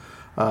Gentleman.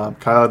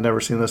 Kyle had never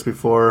seen this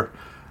before,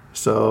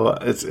 so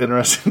it's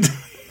interesting to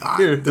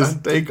hear his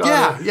take on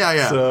it.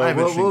 Yeah. So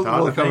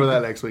we'll cover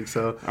that next week.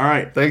 So, all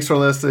right. Thanks for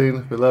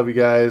listening. We love you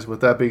guys.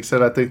 With that being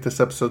said, I think this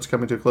episode's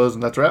coming to a close,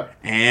 and that's a wrap.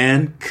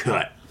 And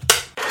cut.